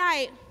Saturday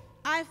night,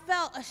 I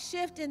felt a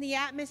shift in the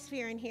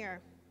atmosphere in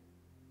here.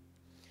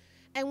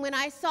 And when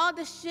I saw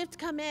the shift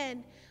come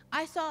in,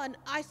 I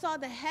saw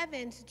the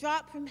heavens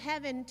drop from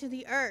heaven to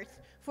the earth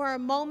for a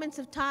moment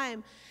of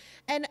time.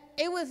 And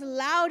it was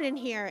loud in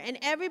here, and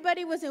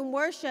everybody was in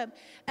worship.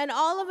 And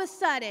all of a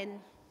sudden,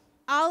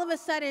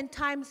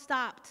 time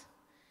stopped.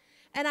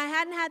 And I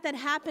hadn't had that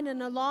happen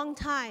in a long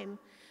time.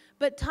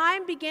 But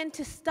time began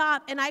to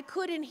stop, and I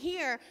couldn't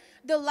hear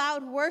the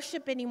loud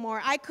worship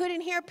anymore. I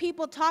couldn't hear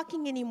people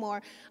talking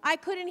anymore. I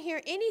couldn't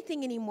hear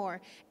anything anymore.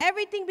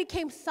 Everything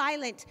became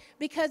silent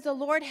because the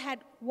Lord had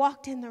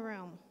walked in the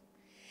room.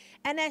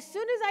 And as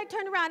soon as I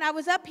turned around, I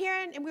was up here,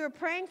 and we were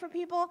praying for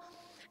people.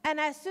 And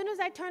as soon as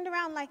I turned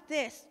around like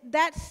this,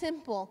 that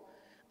simple,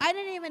 I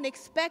didn't even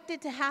expect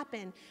it to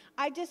happen.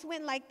 I just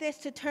went like this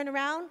to turn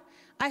around.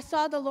 I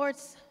saw the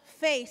Lord's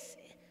face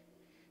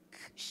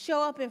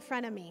show up in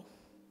front of me.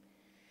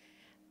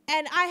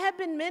 And I had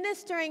been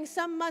ministering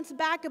some months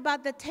back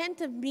about the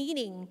tent of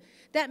meeting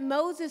that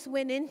Moses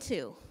went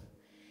into.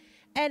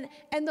 And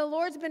the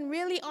Lord's been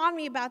really on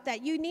me about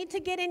that. You need to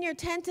get in your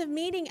tent of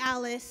meeting,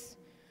 Alice.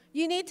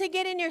 You need to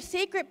get in your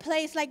secret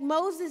place like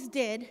Moses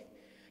did.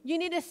 You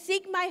need to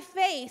seek my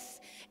face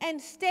and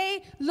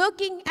stay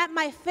looking at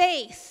my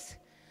face.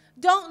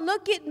 Don't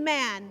look at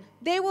man.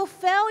 They will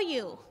fail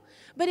you.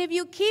 But if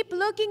you keep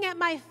looking at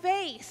my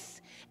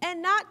face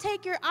and not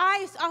take your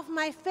eyes off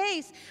my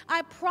face,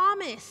 I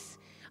promise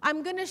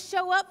I'm going to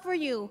show up for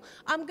you.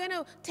 I'm going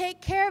to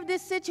take care of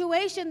this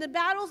situation. The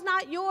battle's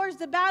not yours.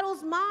 The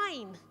battle's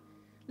mine.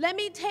 Let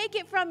me take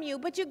it from you.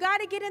 But you got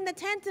to get in the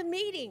tent of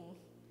meeting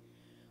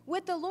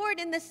with the Lord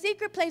in the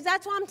secret place.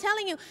 That's why I'm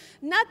telling you,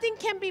 nothing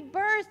can be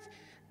birthed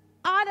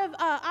out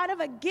of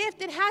a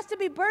gift. It has to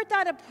be birthed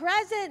out of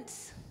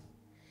presence.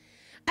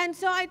 And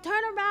so I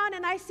turn around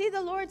and I see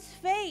the Lord's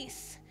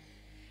face.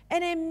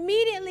 And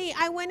immediately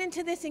I went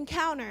into this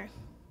encounter.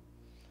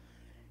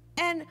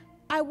 And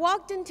I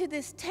walked into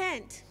this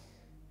tent.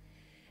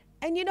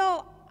 And you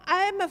know,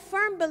 I am a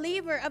firm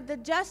believer of the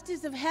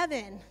justice of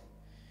heaven.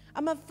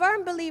 I'm a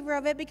firm believer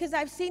of it because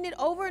I've seen it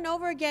over and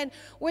over again,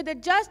 where the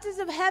justice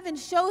of heaven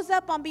shows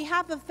up on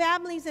behalf of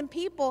families and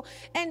people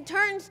and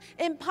turns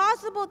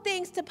impossible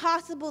things to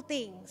possible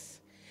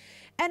things.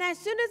 And as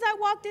soon as I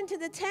walked into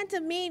the tent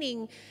of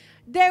meeting,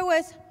 there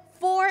was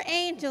 4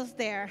 angels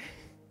there.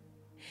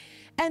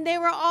 And they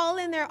were all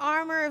in their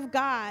armor of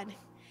God.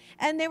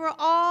 And they were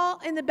all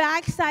in the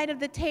backside of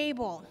the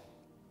table.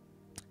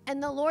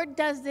 And the Lord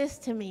does this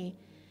to me.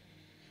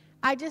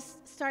 I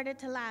just started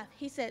to laugh.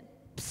 He said,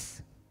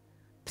 psst,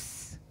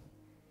 psst,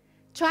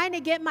 trying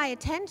to get my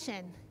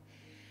attention.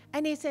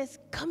 And he says,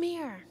 come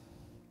here.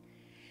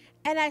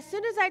 And as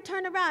soon as I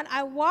turned around,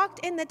 I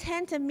walked in the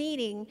tent of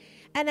meeting.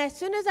 And as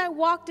soon as I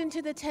walked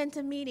into the tent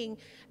of meeting,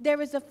 there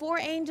was the 4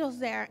 angels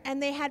there.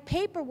 And they had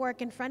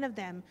paperwork in front of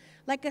them,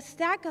 like a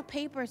stack of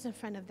papers in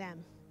front of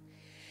them.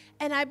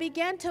 And I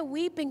began to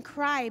weep and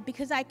cry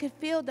because I could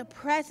feel the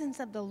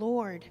presence of the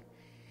Lord.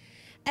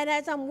 And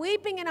as I'm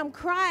weeping and I'm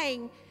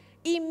crying,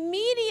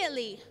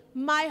 immediately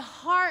my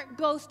heart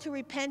goes to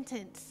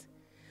repentance.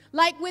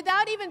 Like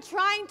without even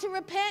trying to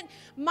repent,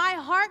 my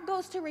heart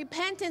goes to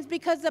repentance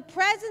because the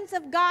presence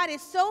of God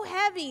is so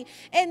heavy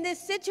in this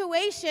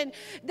situation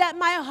that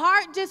my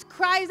heart just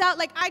cries out.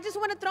 Like I just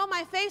want to throw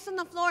my face on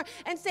the floor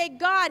and say,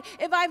 God,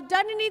 if I've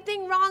done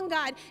anything wrong,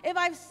 God, if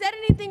I've said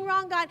anything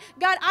wrong, God,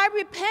 I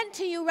repent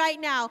to you right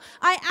now.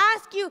 I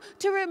ask you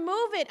to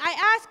remove it.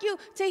 I ask you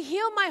to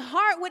heal my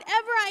heart.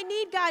 Whatever I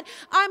need, God,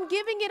 I'm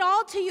giving it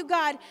all to you,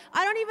 God.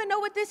 I don't even know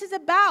what this is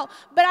about,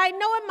 but I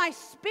know in my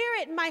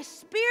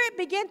spirit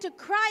began to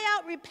cry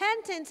out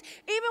repentance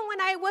even when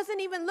I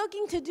wasn't even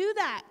looking to do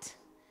that.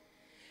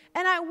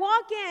 And I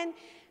walk in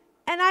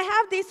and I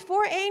have these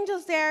 4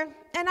 angels there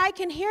and I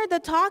can hear the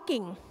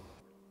talking.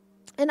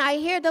 And I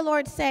hear the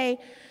Lord say,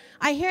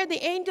 I hear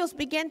the angels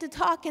begin to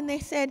talk and they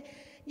said,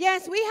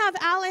 yes, we have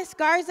Alice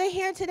Garza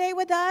here today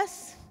with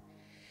us.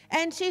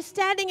 And she's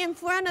standing in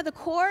front of the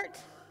court.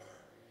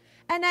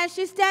 And as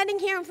she's standing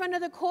here in front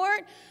of the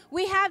court,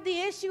 we have the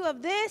issue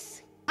of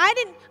this. I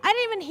didn't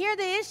even hear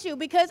the issue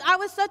because I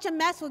was such a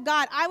mess with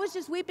God. I was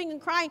just weeping and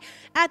crying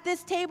at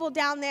this table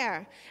down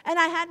there. And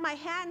I had my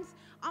hands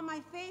on my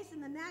face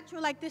in the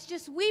natural like this,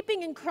 just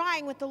weeping and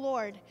crying with the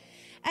Lord.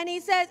 And he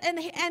says,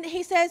 and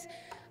he says,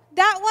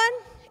 that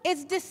one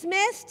is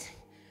dismissed.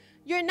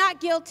 You're not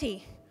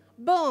guilty.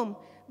 Boom.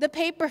 The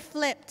paper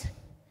flipped.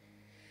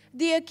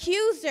 The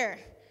accuser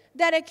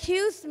that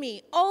accused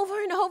me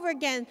over and over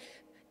again,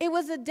 it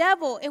was the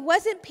devil. It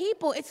wasn't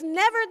people. It's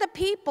never the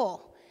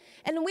people.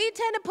 And we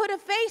tend to put a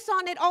face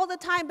on it all the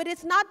time, but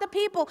it's not the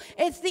people.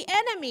 It's the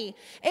enemy.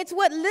 It's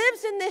what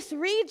lives in this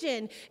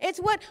region. It's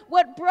what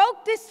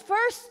broke this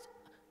first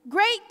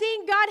great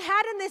thing God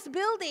had in this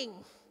building.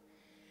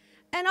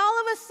 And all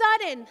of a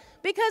sudden,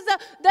 because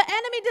the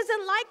enemy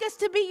doesn't like us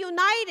to be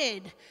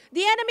united.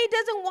 The enemy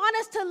doesn't want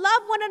us to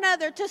love one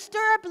another, to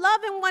stir up love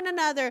in one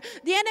another.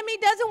 The enemy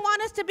doesn't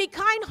want us to be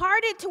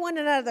kind-hearted to one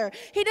another.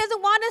 He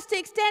doesn't want us to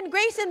extend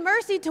grace and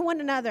mercy to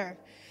one another.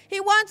 He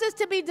wants us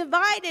to be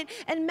divided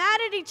and mad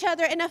at each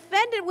other and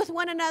offended with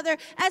one another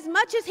as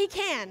much as he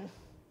can.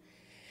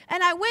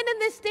 And I went in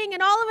this thing,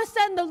 and all of a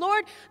sudden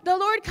the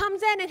Lord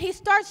comes in and he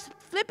starts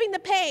flipping the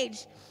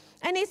page.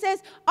 And he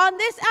says, on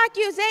this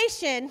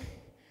accusation,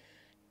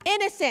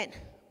 innocent,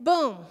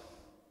 boom.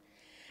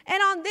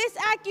 And on this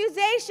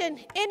accusation,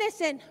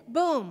 innocent,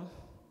 boom.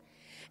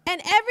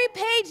 And every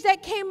page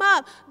that came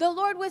up, the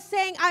Lord was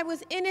saying I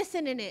was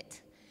innocent in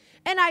it.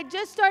 And I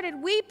just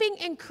started weeping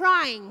and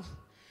crying.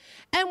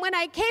 And when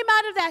I came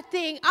out of that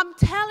thing, I'm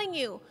telling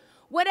you,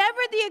 whatever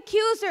the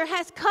accuser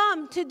has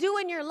come to do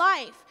in your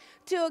life,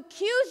 to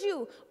accuse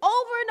you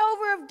over and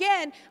over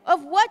again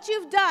of what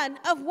you've done,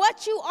 of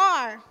what you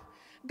are,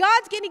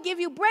 God's going to give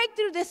you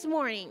breakthrough this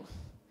morning.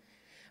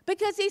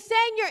 Because he's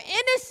saying you're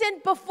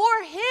innocent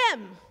before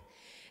him.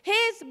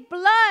 His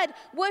blood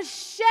was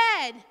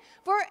shed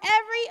for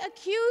every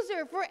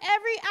accuser, for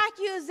every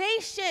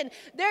accusation.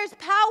 There's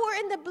power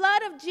in the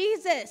blood of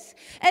Jesus.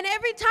 And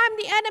every time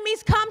the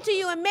enemies come to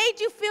you and made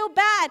you feel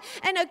bad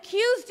and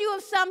accused you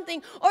of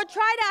something or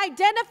try to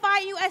identify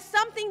you as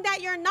something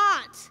that you're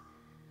not,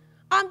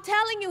 I'm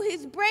telling you,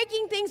 he's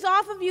breaking things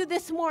off of you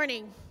this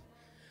morning.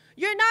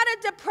 You're not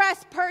a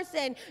depressed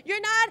person.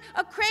 You're not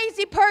a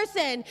crazy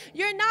person.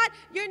 You're not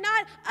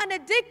an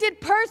addicted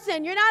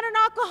person. You're not an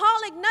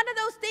alcoholic. None of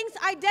those things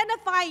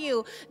identify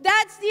you.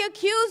 That's the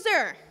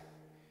accuser.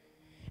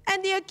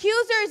 And the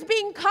accuser is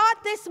being caught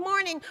this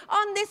morning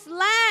on this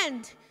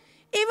land.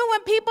 Even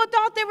when people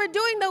thought they were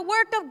doing the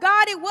work of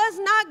God, it was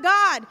not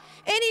God.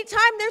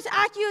 Anytime there's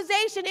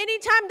accusation,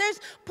 anytime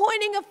there's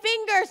pointing of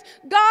fingers,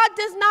 God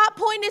does not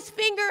point his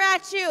finger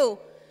at you.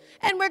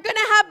 And we're going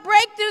to have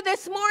breakthrough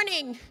this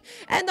morning.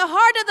 And the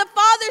heart of the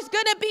Father is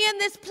going to be in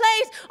this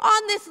place,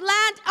 on this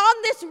land, on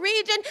this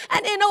region,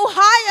 and in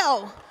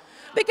Ohio.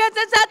 Because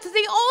that's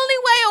the only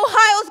way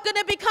Ohio is going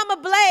to become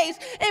ablaze.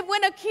 If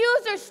when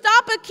accusers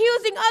stop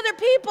accusing other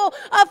people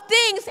of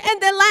things in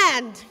the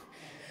land.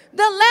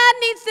 The land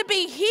needs to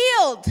be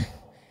healed.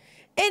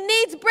 It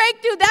needs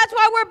breakthrough. That's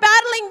why we're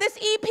battling this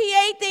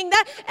EPA thing.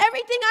 That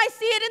everything I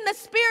see it in the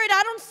spirit,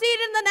 I don't see it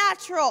in the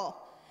natural.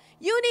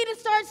 You need to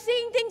start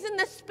seeing things in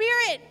the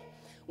spirit.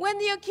 When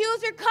the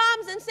accuser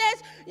comes and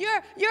says,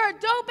 you're a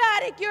dope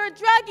addict, you're a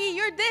druggie,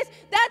 you're this,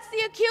 that's the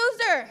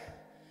accuser.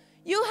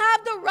 You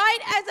have the right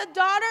as a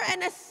daughter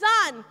and a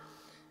son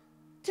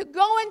to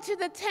go into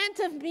the tent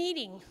of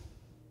meeting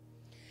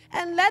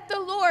and let the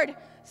Lord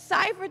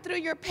cipher through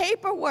your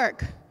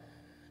paperwork.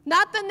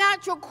 Not the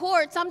natural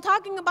courts. I'm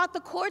talking about the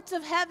courts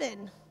of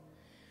heaven.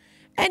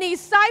 And he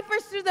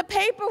ciphers through the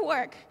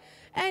paperwork.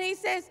 And he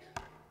says,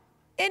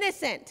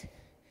 innocent.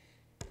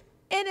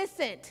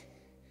 Innocent,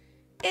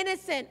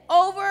 innocent,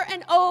 over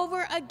and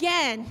over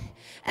again.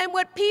 And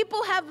what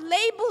people have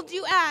labeled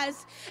you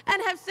as and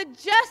have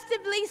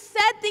suggestively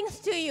said things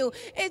to you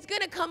is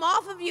going to come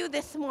off of you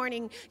this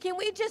morning. Can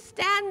we just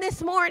stand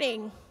this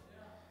morning?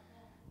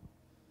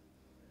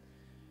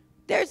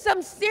 There's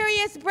some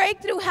serious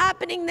breakthrough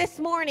happening this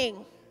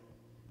morning.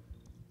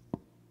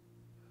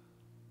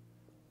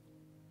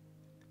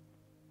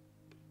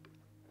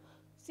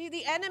 See,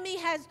 the enemy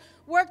has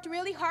worked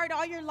really hard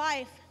all your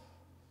life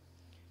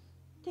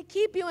to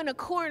keep you in a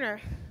corner,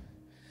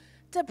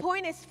 to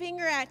point his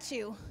finger at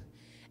you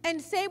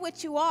and say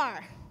what you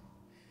are.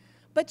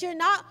 But you're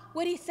not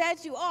what he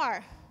says you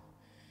are.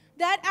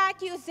 That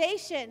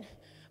accusation,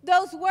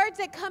 those words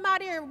that come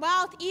out of your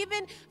mouth,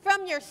 even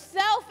from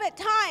yourself at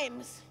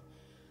times.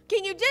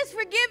 Can you just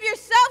forgive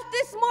yourself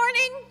this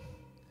morning?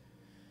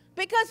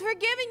 Because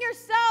forgiving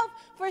yourself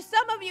for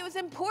some of you is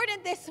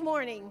important this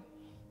morning.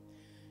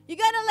 You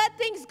got to let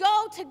things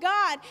go to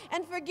God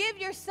and forgive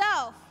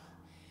yourself.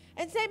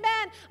 And say,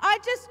 man, I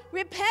just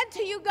repent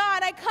to you,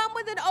 God. I come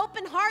with an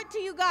open heart to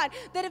you, God.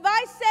 That if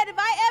I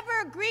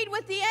ever agreed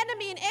with the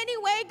enemy in any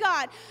way,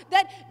 God,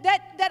 that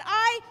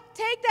I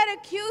take that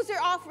accuser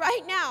off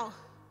right now.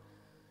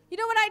 You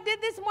know what I did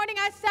this morning?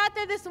 I sat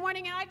there this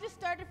morning and I just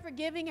started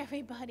forgiving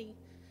everybody.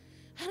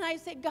 And I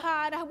said,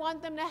 God, I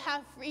want them to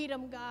have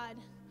freedom, God.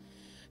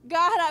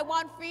 God, I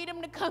want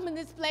freedom to come in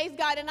this place,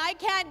 God. And I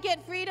can't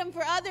get freedom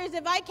for others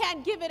if I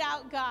can't give it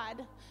out,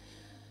 God.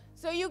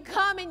 So you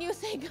come and you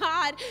say,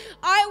 God,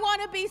 I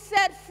want to be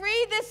set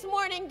free this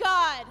morning,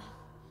 God.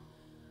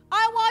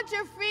 I want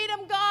your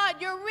freedom,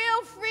 God, your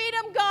real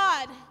freedom,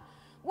 God,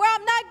 where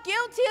I'm not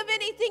guilty of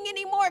anything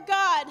anymore,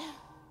 God.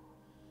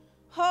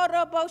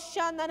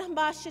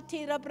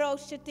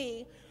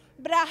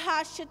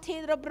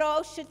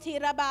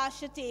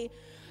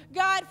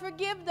 God,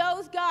 forgive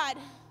those, God,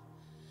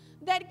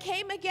 that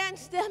came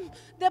against them,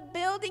 the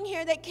building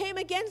here, that came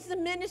against the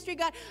ministry,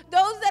 God.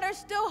 Those that are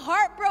still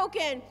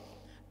heartbroken,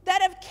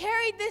 that have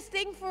carried this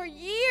thing for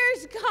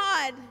years,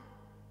 God.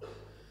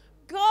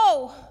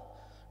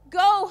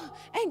 Go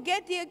and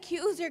get the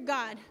accuser,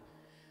 God,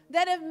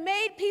 that have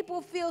made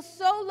people feel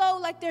so low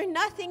like they're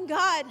nothing,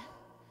 God.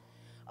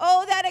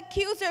 Oh, that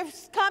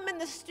accuser's come in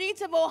the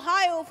streets of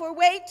Ohio for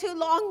way too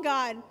long,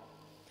 God.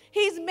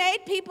 He's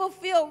made people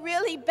feel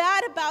really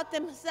bad about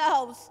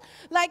themselves,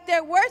 like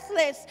they're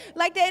worthless,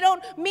 like they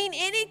don't mean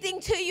anything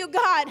to you,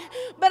 God.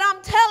 But I'm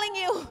telling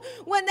you,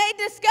 when they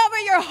discover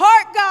your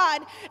heart,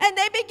 God, and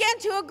they begin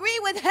to agree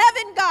with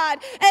heaven,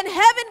 God, and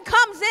heaven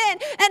comes in,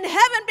 and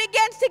heaven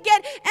begins to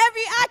get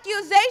every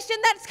accusation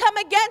that's come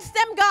against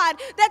them,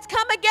 God, that's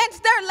come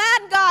against their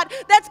land, God,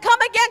 that's come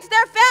against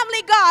their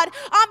family, God.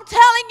 I'm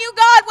telling you,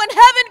 God, when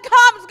heaven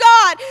comes,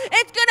 God,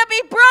 it's going to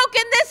be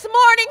broken this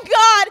morning,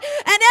 God,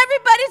 and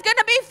everybody's going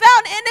to be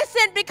found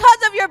innocent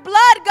because of your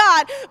blood,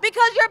 God,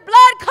 because your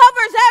blood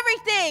covers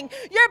everything.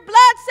 Your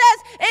blood says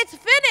it's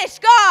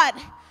finished, God.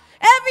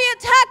 Every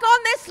attack on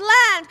this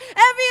land,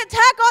 every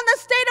attack on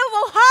the state of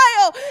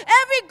Ohio,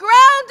 every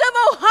ground of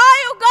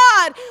Ohio,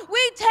 God,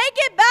 we take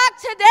it back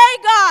today,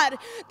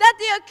 God, that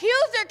the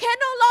accuser can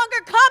no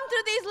longer come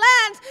through these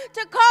lands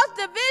to cause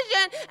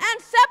division and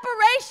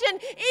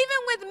separation, even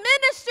with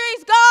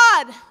ministries,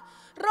 God.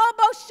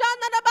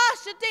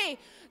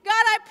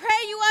 God, I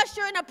pray you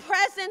usher in a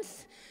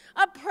presence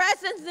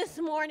this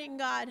morning,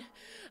 God.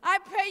 I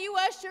pray you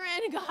usher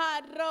in,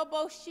 God,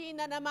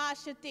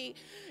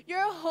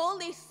 your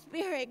Holy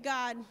Spirit,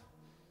 God.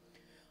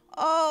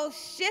 Oh,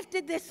 shift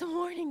it this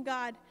morning,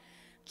 God.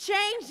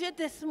 Change it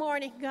this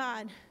morning,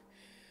 God.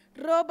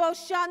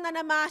 Send it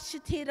this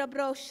morning,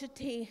 God.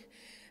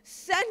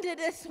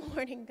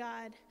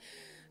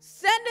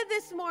 Send it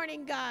this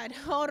morning, God.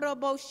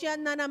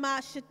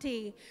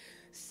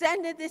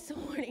 Send it this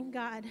morning,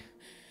 God.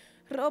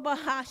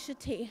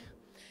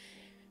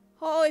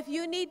 Oh, if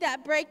you need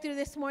that breakthrough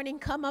this morning,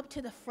 come up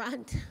to the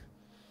front.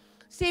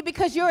 See,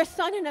 because you're a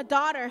son and a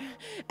daughter,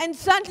 and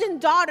sons and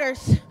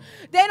daughters,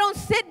 they don't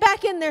sit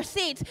back in their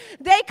seats.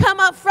 They come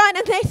up front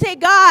and they say,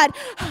 God,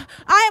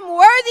 I am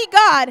worthy,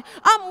 God.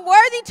 I'm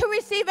worthy to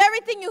receive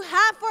everything you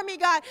have for me,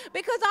 God,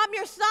 because I'm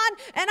your son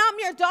and I'm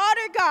your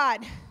daughter,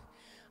 God.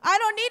 I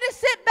don't need to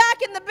sit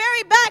back in the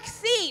very back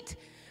seat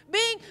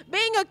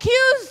being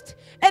accused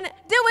and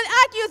deal with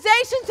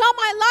accusations on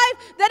my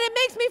life that it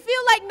makes me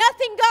feel like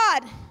nothing,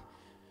 God.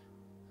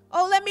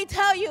 Oh, let me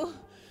tell you,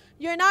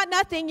 you're not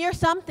nothing, you're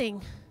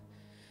something.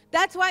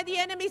 That's why the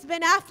enemy's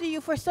been after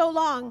you for so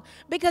long,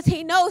 because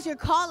he knows your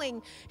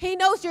calling. He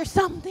knows you're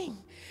something.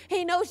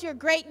 He knows your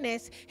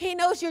greatness. He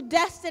knows your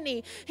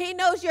destiny. He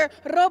knows your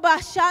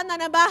robashana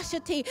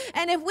nabashati.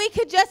 And if we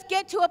could just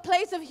get to a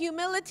place of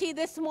humility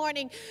this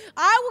morning,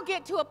 I will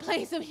get to a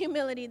place of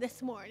humility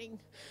this morning.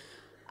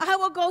 I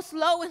will go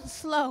slow and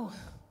slow.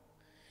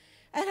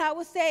 And I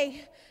will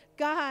say,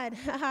 God,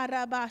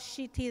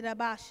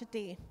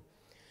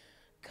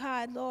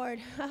 God, Lord,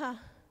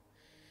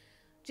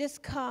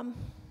 just come.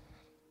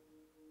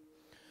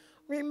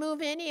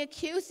 Remove any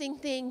accusing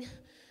thing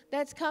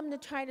that's come to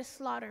try to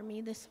slaughter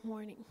me this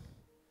morning.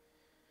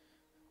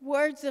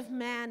 Words of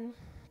man.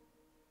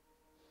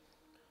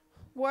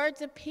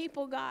 Words of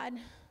people, God.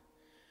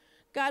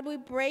 God, we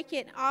break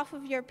it off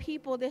of your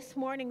people this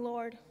morning,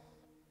 Lord.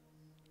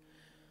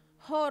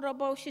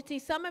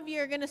 Some of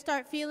you are going to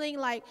start feeling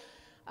like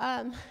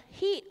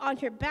heat on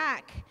your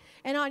back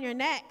and on your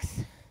necks.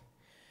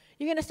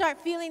 You're going to start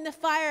feeling the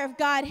fire of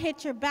God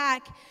hit your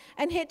back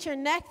and hit your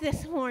neck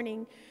this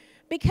morning,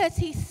 because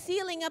he's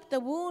sealing up the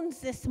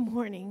wounds this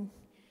morning.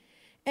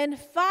 And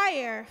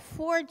fire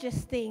forges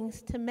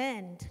things to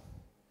mend.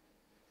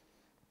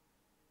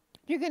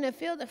 You're going to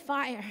feel the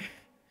fire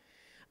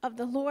of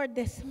the Lord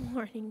this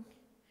morning.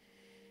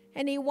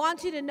 And he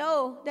wants you to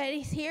know that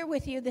he's here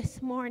with you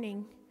this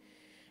morning.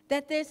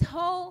 That this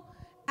whole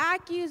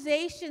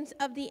accusations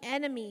of the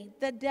enemy,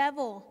 the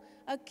devil,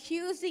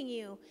 accusing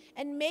you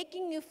and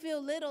making you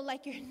feel little,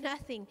 like you're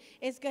nothing,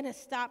 is going to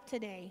stop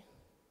today.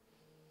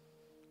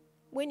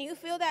 When you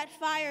feel that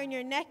fire in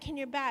your neck and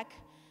your back,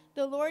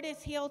 the Lord is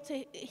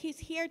he's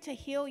here to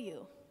heal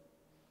you.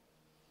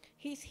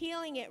 He's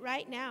healing it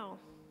right now.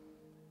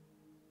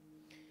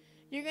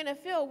 You're going to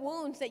feel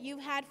wounds that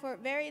you've had for a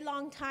very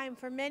long time,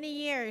 for many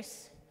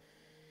years.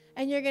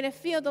 And you're going to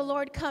feel the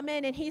Lord come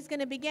in, and he's going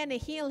to begin to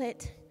heal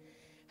it.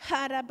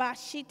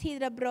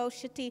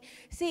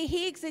 See,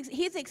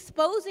 he's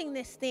exposing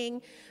this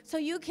thing so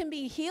you can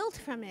be healed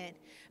from it,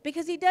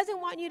 because he doesn't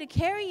want you to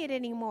carry it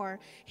anymore.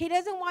 He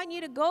doesn't want you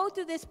to go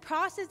through this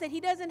process that he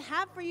doesn't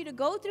have for you to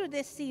go through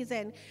this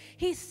season.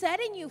 He's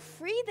setting you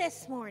free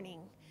this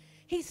morning.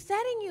 He's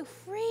setting you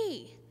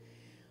free.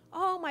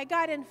 Oh my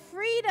God, and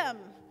freedom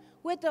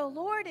with the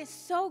Lord is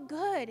so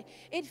good.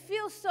 It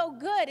feels so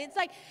good. It's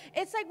like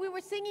we were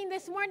singing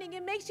this morning.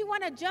 It makes you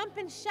want to jump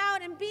and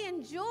shout and be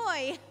in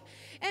joy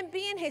and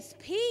be in his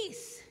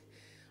peace.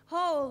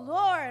 Oh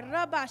Lord,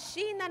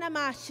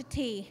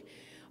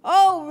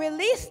 oh,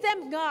 release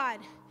them, God.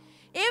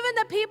 Even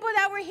the people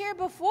that were here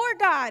before,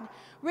 God,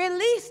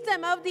 release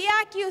them of the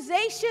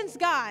accusations,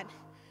 God.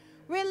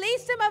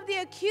 Release them of the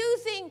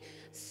accusing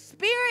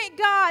spirit,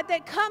 God,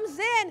 that comes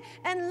in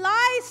and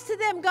lies to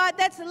them, God,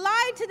 that's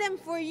lied to them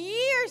for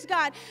years,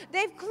 God.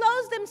 They've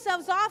closed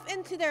themselves off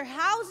into their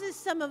houses,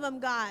 some of them,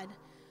 God.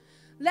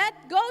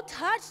 Go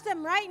touch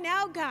them right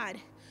now, God.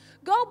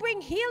 Go bring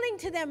healing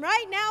to them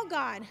right now,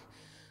 God.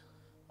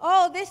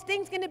 Oh, this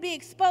thing's going to be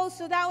exposed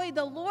so that way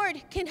the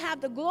Lord can have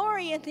the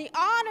glory and the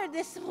honor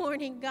this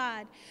morning,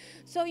 God.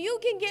 So you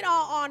can get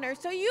all honor,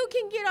 so you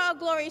can get all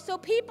glory, so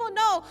people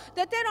know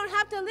that they don't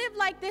have to live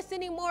like this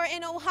anymore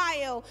in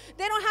Ohio.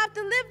 They don't have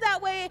to live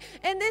that way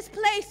in this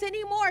place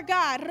anymore,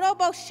 God.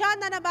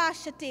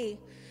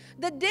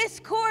 The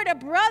discord of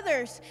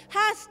brothers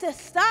has to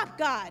stop,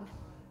 God.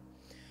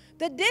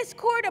 The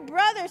discord of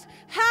brothers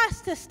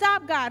has to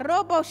stop, God.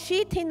 We're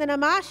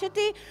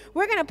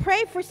going to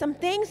pray for some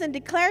things and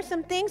declare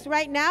some things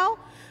right now.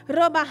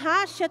 God,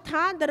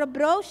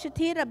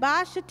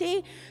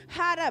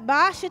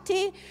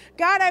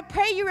 I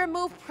pray you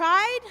remove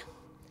pride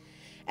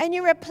and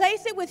you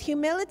replace it with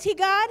humility,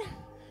 God.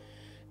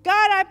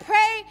 God, I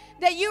pray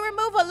that you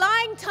remove a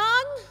lying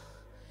tongue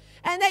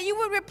and that you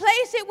would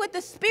replace it with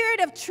the spirit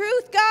of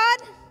truth, God.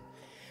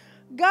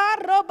 God,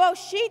 the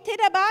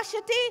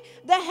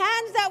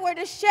hands that were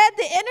to shed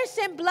the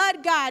innocent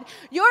blood, God.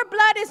 Your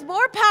blood is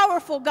more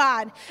powerful,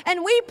 God.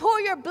 And we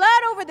pour your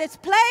blood over this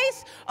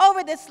place,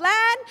 over this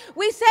land.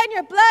 We send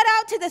your blood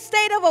out to the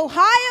state of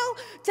Ohio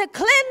to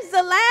cleanse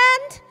the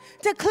land,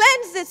 to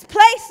cleanse this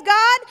place,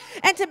 God,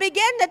 and to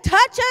begin to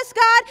touch us,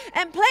 God,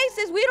 and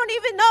places we don't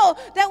even know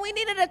that we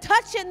needed a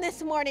touch in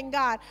this morning,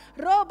 God.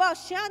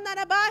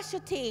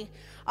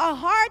 A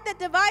heart that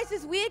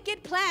devises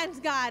wicked plans,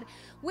 God.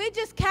 We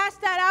just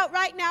cast that out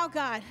right now,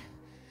 God.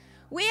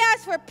 We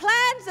ask for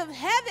plans of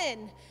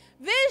heaven,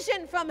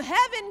 vision from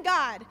heaven,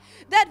 God.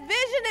 That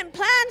vision and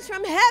plans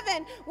from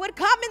heaven would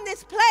come in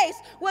this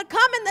place, would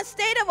come in the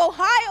state of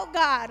Ohio,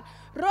 God.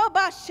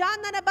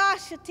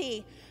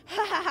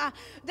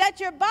 That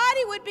your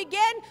body would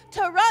begin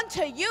to run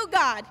to you,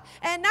 God,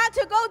 and not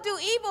to go do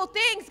evil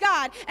things,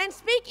 God, and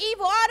speak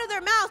evil out of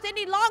their mouth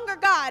any longer,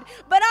 God.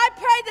 But I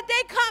pray that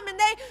they come and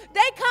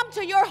they come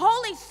to your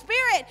Holy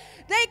Spirit.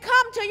 They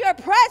come to your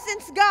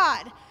presence,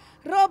 God.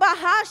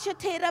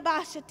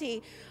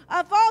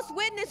 A false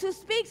witness who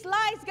speaks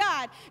lies,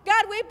 God.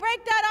 God, we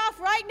break that off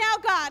right now,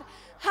 God.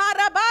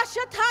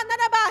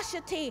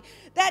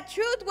 That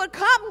truth would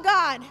come,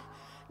 God.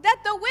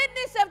 That the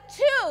witness of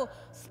two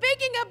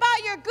speaking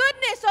about your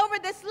goodness over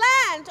this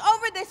land,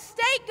 over this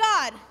state,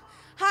 God.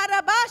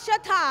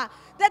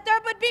 That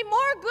there would be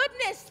more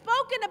goodness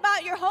spoken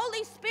about your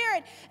Holy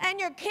Spirit and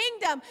your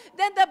kingdom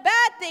than the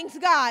bad things,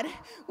 God.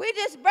 We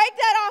just break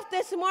that off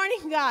this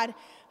morning, God.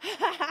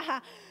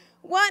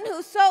 One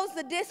who sows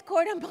the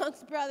discord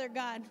amongst brother,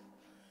 God.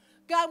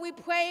 God, we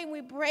pray and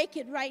we break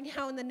it right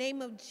now in the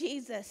name of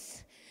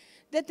Jesus.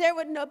 That there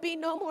would be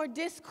no more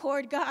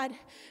discord, God.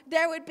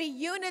 There would be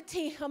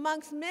unity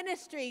amongst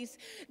ministries.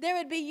 There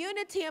would be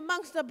unity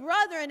amongst the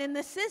brethren and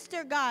the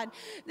sister, God.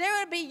 There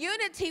would be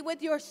unity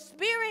with your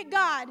spirit,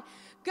 God.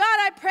 God,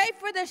 I pray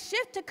for the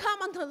shift to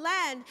come on the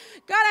land.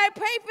 God, I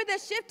pray for the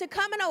shift to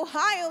come in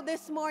Ohio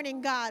this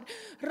morning, God.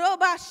 We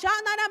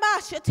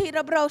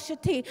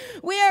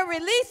are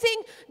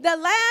releasing the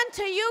land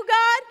to you,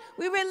 God.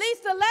 We release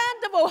the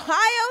land of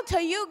Ohio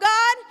to you,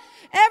 God.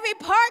 Every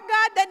part,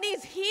 God, that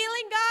needs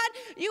healing, God,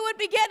 you would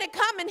begin to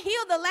come and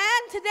heal the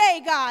land today,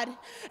 God.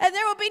 And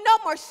there will be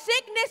no more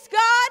sickness,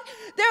 God.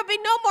 There will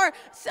be no more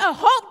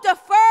hope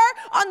defer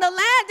on the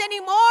land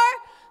anymore.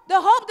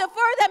 The hope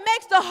defer that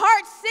makes the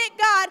heart sick,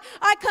 God,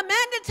 I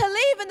command it to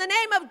leave in the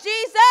name of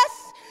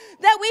Jesus.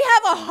 That we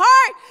have a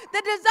heart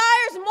that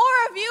desires more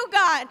of you,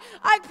 God.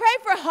 I pray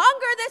for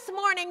hunger this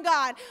morning,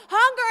 God.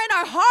 Hunger in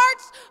our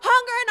hearts,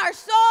 hunger in our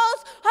souls,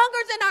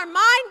 hunger in our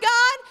mind,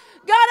 God.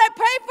 God, I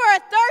pray for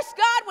a thirst,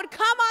 God, would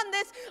come on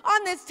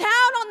this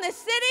town, on this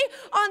city,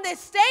 on this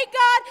state,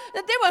 God,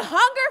 that they would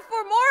hunger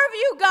for more of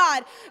you,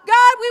 God.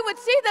 God, we would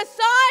see the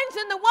signs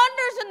and the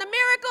wonders and the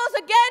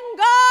miracles again,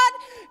 God.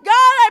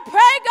 God, I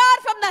pray, God,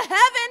 from the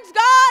heavens,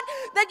 God,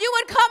 that you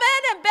would come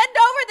in and bend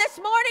over this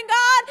morning,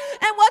 God,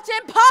 and what's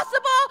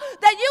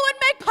impossible, that you would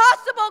make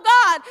possible,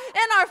 God,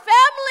 in our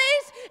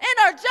families, in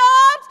our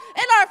jobs,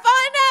 in our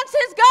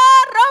finances,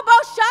 God.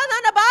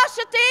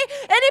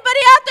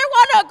 Anybody out there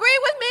want to agree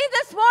with me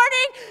this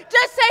morning?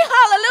 Just say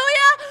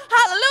hallelujah,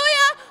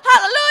 hallelujah,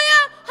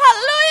 hallelujah,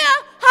 hallelujah,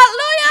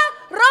 hallelujah.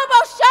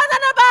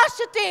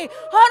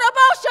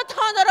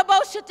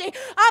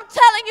 I'm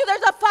telling you,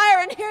 there's a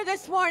fire in here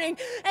this morning.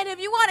 And if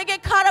you want to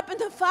get caught up in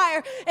the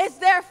fire, it's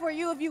there for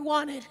you if you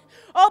want it.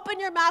 Open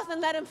your mouth and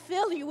let him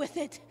fill you with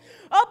it.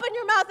 Open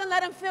your mouth and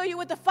let him fill you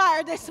with the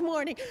fire this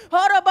morning.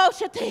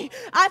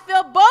 I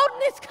feel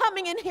boldness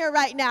coming in here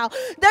right now.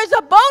 There's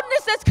a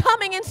boldness that's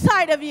coming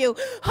inside of you.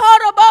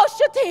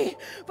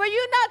 For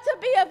you not to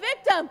be a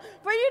victim.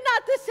 For you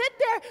not to sit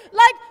there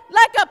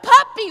like a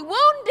puppy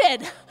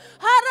wounded.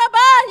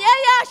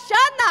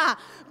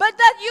 But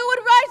that you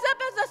would rise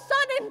up as a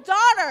son and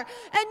daughter.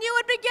 And you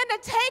would begin to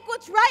take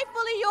what's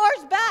rightfully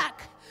yours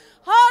back.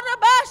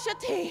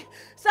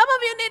 Some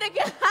of you need to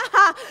get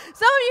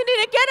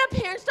up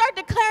here and start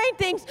declaring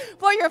things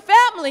for your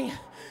family.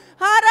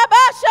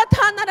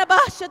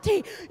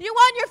 You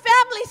want your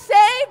family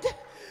saved?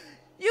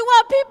 You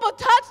want people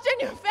touched in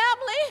your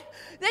family?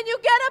 Then you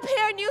get up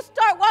here and you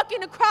start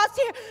walking across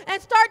here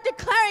and start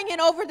declaring it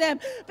over them.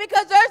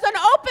 Because there's an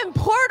open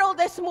portal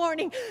this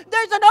morning.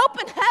 There's an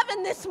open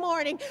heaven this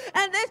morning.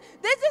 And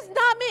this is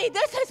not me.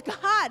 This is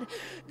God.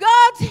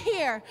 God's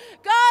here.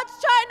 God's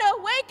trying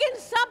to awaken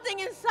something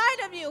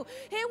inside of you.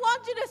 He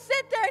wants you to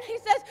sit there and he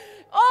says,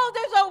 oh,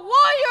 there's a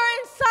warrior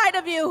inside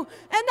of you.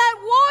 And that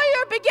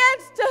warrior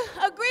begins to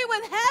agree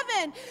with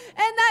heaven.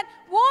 And that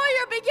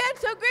warrior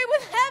begins to agree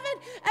with heaven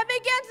and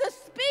begins to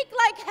speak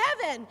like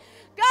heaven.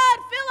 God,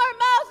 fill our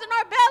mouths and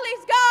our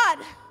bellies, God.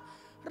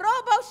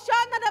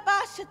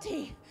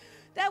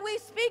 That we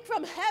speak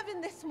from heaven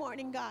this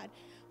morning, God.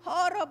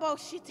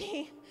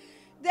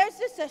 There's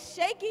just a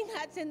shaking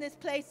that's in this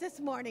place this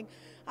morning.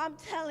 I'm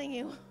telling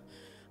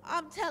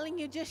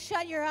you, just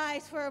shut your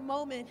eyes for a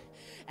moment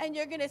and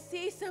you're going to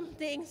see some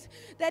things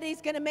that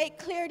he's going to make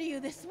clear to you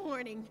this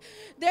morning.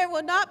 There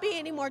will not be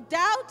any more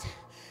doubt.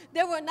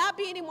 There will not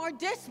be any more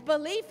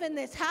disbelief in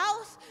this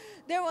house.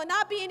 There will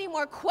not be any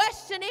more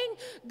questioning.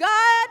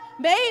 God,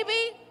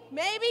 maybe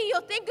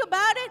you'll think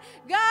about it.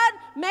 God,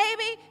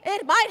 maybe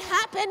it might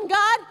happen,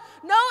 God.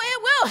 No,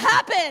 it will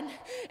happen.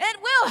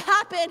 It will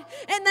happen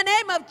in the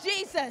name of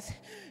Jesus.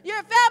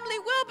 Your family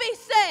will be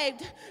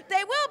saved.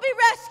 They will be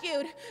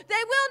rescued.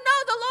 They will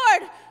know the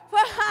Lord.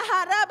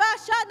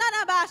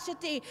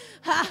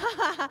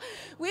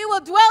 We will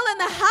dwell in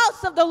the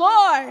house of the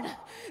Lord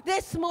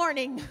this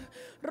morning.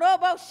 We're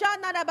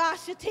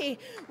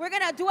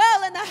going to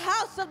dwell in the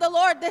house of the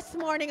Lord this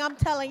morning, I'm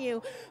telling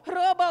you.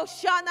 There's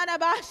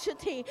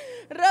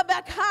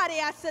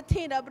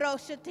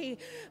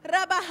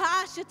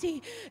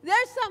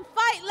some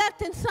fight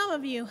left in some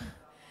of you.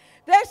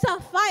 There's some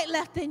fight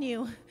left in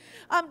you.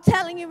 I'm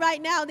telling you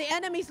right now, the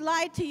enemy's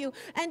lied to you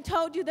and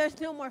told you there's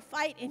no more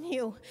fight in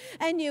you.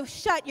 And you've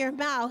shut your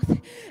mouth.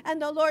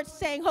 And the Lord's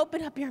saying,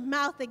 open up your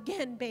mouth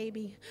again,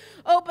 baby.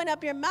 Open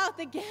up your mouth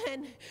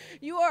again.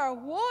 You are a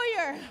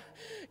warrior.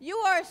 You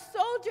are a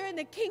soldier in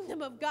the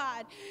kingdom of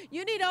God.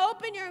 You need to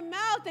open your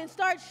mouth and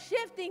start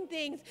shifting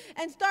things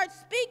and start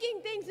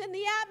speaking things in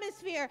the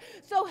atmosphere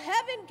so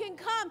heaven can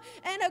come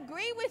and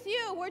agree with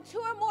you where two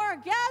or more are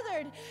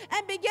gathered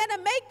and begin to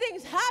make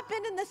things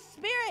happen in the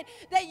spirit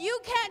that you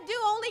can't do,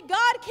 only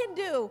God can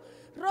do.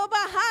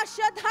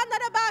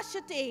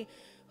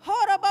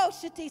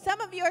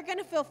 Some of you are going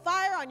to feel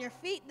fire on your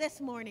feet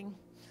this morning.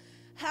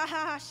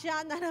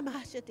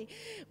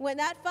 When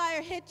that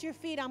fire hits your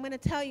feet, I'm going to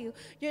tell you,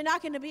 you're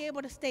not going to be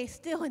able to stay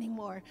still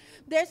anymore.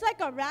 There's like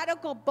a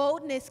radical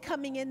boldness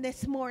coming in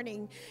this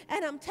morning.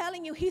 And I'm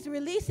telling you, he's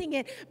releasing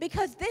it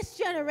because this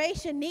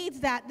generation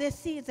needs that this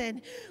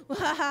season.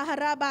 Some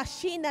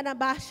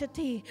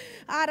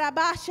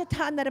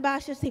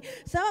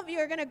of you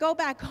are going to go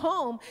back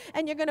home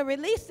and you're going to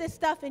release this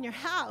stuff in your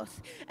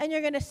house. And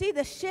you're going to see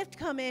the shift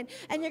come in.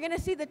 And you're going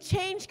to see the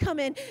change come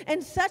in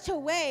such a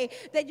way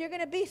that you're going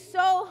to be so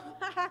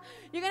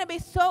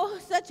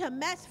such a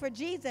mess for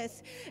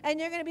Jesus. And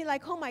you're going to be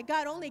like, oh my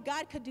God, only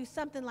God could do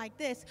something like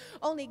this.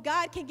 Only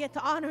God can get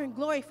the honor and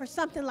glory for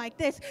something like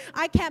this.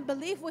 I can't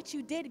believe what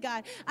you did,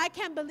 God. I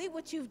can't believe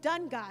what you've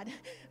done, God.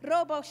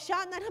 I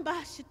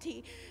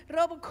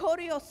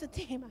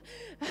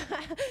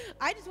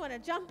just want to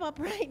jump up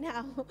right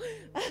now.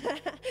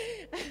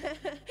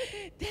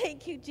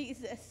 Thank you,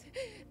 Jesus.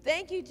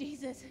 Thank you,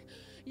 Jesus.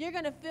 You're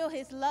going to feel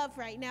his love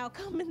right now.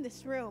 Come in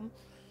this room.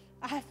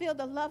 I feel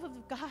the love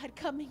of God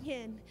coming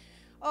in.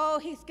 Oh,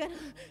 he's going to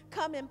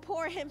come and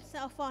pour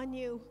himself on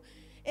you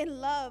in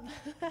love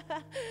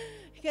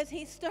because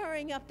he's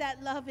stirring up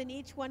that love in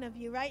each one of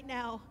you right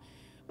now.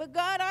 But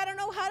God, I don't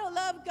know how to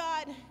love,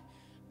 God.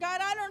 God,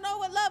 I don't know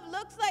what love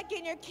looks like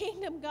in your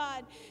kingdom,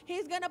 God.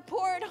 He's going to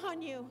pour it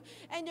on you,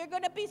 and you're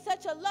going to be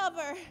such a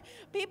lover.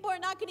 People are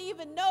not going to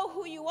even know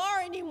who you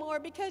are anymore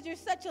because you're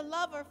such a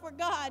lover for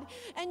God,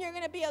 and you're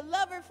going to be a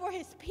lover for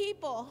his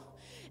people,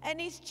 and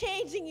he's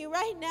changing you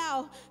right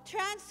now.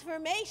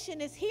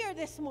 Transformation is here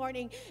this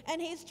morning,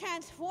 and he's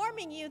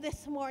transforming you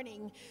this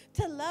morning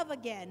to love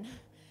again.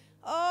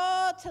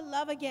 Oh, to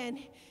love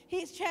again.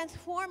 He's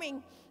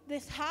transforming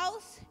this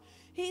house.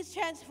 He's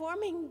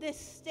transforming this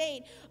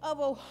state of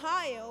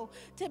Ohio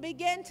to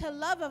begin to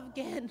love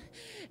again.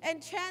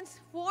 And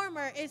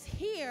Transformer is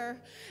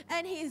here,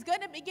 and he's going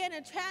to begin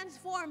to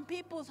transform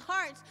people's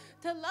hearts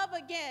to love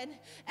again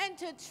and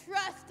to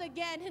trust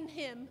again in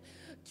him.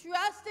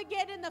 Trust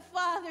again in the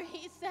Father,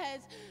 he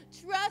says.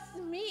 Trust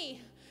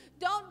me.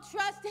 Don't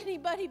trust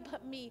anybody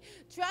but me.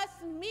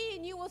 Trust me,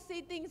 and you will see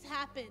things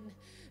happen.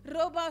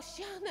 He'll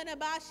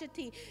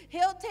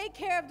take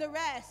care of the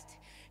rest.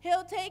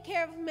 He'll take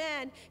care of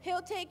man.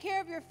 He'll take care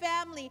of your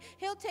family.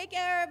 He'll take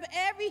care of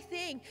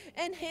everything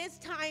in his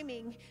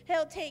timing.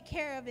 He'll take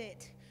care of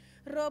it.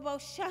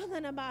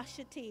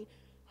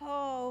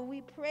 Oh,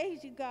 we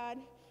praise you, God.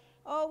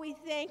 Oh, we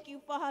thank you,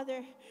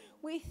 Father.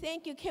 We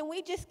thank you. Can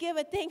we just give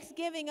a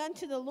thanksgiving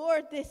unto the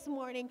Lord this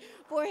morning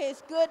for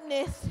his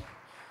goodness?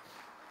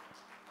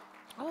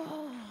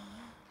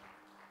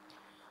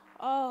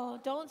 Oh,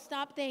 don't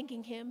stop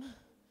thanking him.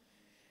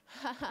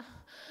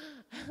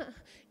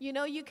 You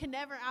know, you can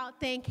never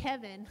outthank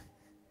heaven.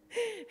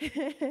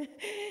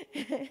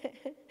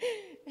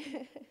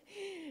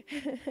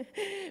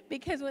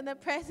 Because when the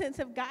presence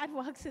of God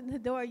walks in the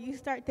door, you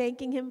start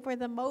thanking him for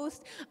the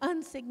most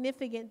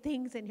insignificant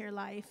things in your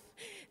life.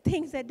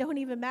 Things that don't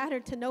even matter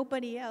to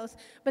nobody else,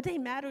 but they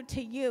matter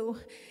to you.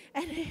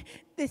 And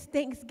this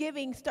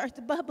thanksgiving starts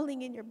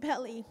bubbling in your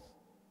belly.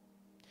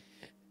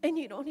 And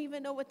you don't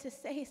even know what to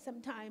say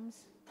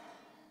sometimes.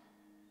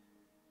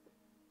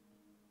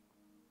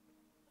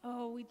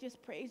 Oh, we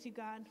just praise you,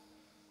 God.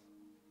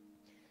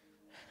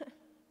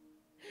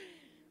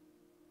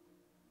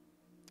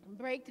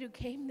 Breakthrough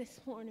came this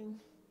morning.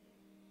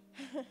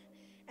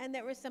 And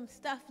there was some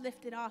stuff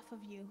lifted off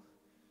of you.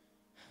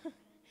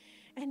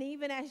 And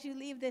even as you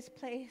leave this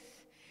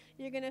place,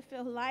 you're going to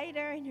feel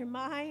lighter in your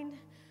mind,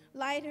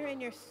 lighter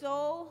in your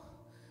soul,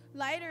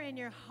 lighter in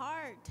your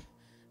heart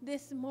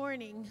this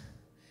morning.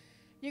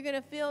 You're going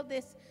to feel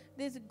this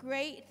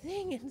great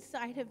thing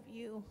inside of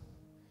you.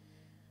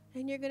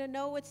 And you're going to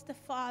know it's the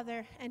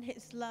Father and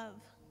his love.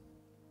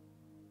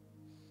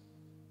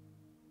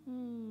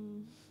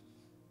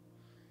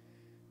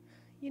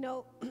 You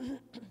know,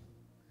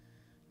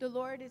 the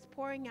Lord is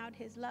pouring out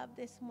his love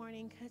this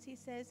morning because he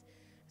says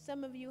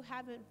some of you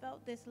haven't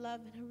felt this love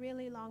in a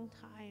really long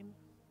time.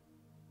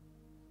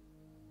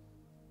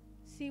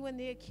 See, when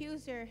the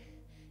accuser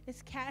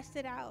is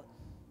casted out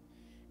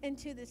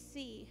into the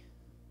sea,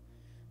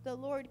 the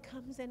Lord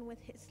comes in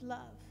with his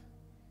love.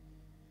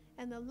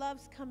 And the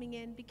love's coming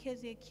in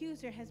because the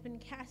accuser has been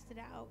casted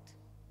out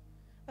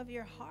of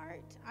your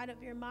heart, out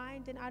of your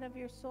mind, and out of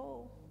your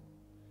soul.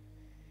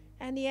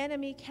 And the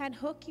enemy can't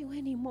hook you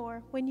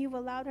anymore when you've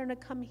allowed him to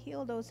come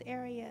heal those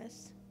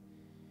areas.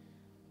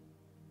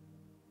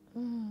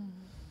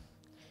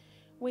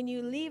 When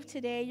you leave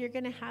today, you're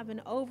going to have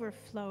an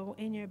overflow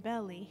in your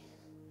belly.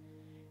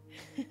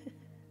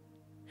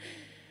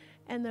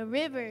 And the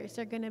rivers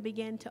are going to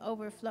begin to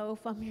overflow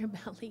from your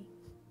belly.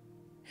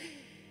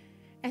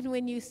 And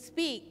when you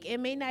speak, it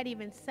may not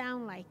even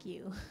sound like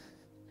you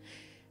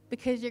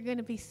because you're going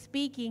to be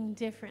speaking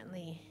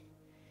differently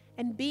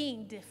and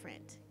being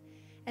different.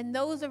 And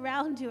those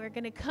around you are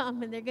going to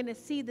come and they're going to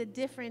see the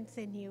difference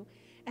in you,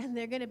 and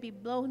they're going to be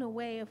blown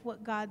away of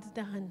what God's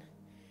done.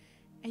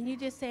 And you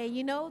just say,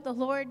 you know, the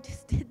Lord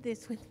just did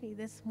this with me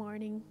this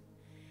morning.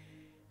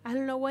 I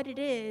don't know what it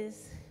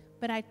is,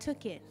 but I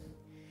took it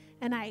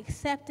and I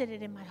accepted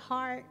it in my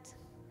heart.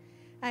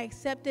 I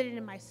accepted it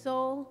in my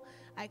soul.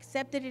 I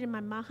accepted it in my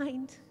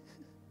mind.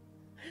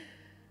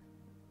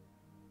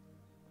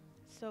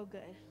 So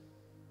good.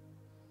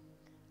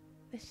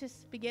 Let's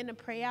just begin to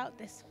pray out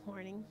this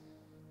morning.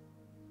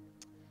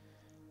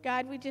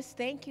 God, we just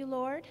thank you,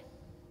 Lord.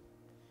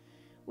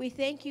 We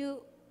thank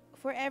you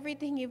for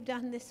everything you've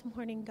done this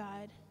morning,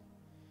 God.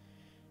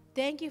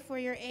 Thank you for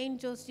your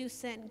angels you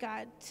sent,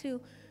 God,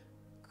 to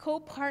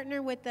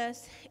co-partner with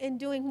us in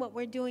doing what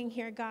we're doing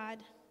here, God.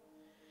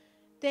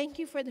 Thank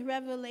you for the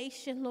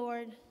revelation,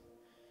 Lord.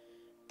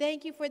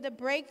 Thank you for the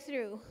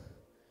breakthrough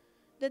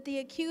that the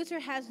accuser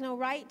has no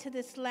right to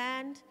this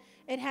land.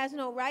 It has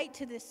no right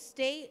to this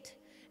state.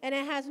 And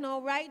it has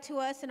no right to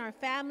us and our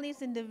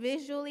families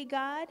individually,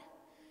 God.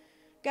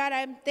 God,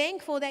 I'm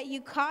thankful that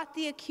you caught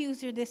the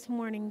accuser this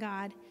morning,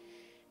 God.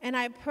 And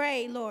I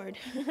pray, Lord,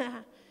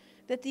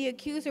 that the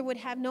accuser would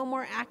have no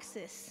more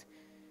access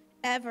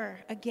ever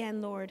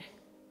again, Lord.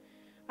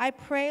 I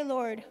pray,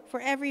 Lord, for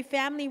every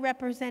family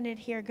represented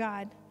here,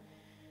 God,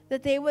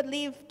 that they would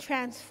leave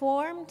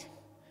transformed.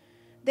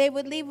 They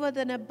would leave with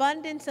an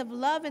abundance of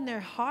love in their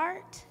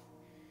heart.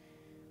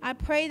 I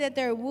pray that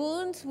their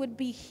wounds would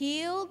be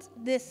healed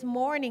this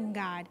morning,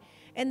 God,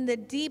 in the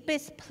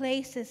deepest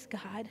places,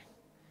 God.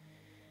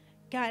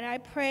 God, I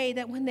pray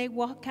that when they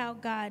walk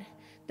out, God,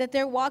 that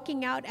they're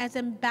walking out as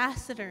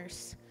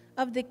ambassadors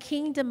of the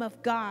kingdom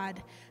of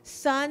God,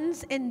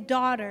 sons and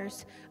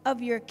daughters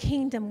of your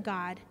kingdom,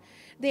 God.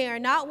 They are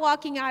not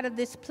walking out of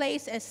this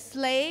place as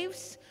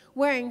slaves,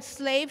 wearing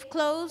slave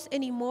clothes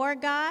anymore,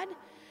 God,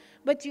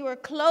 but you are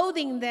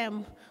clothing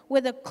them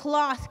with a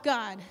cloth,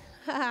 God,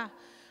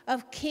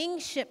 of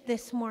kingship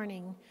this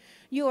morning.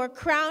 You are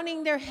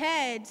crowning their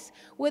heads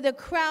with a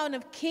crown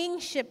of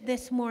kingship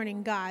this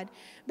morning, God,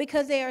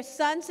 because they are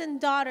sons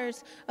and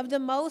daughters of the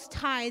Most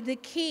High, the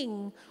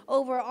King,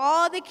 over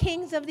all the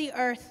kings of the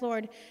earth,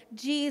 Lord,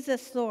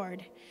 Jesus,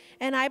 Lord.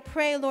 And I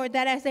pray, Lord,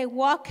 that as they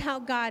walk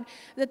out, God,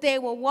 that they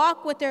will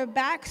walk with their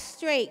backs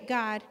straight,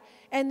 God,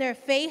 and their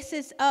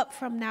faces up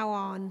from now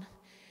on.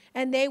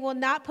 And they will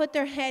not put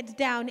their heads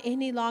down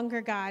any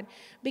longer, God,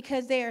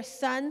 because they are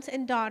sons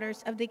and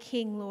daughters of the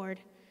King, Lord.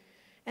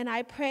 And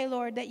I pray,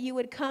 Lord, that you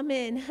would come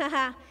in,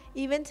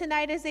 even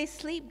tonight as they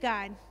sleep,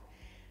 God.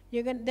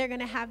 They're going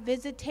to have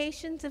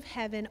visitations of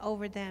heaven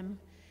over them.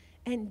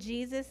 In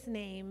Jesus'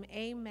 name,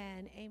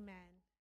 amen, amen.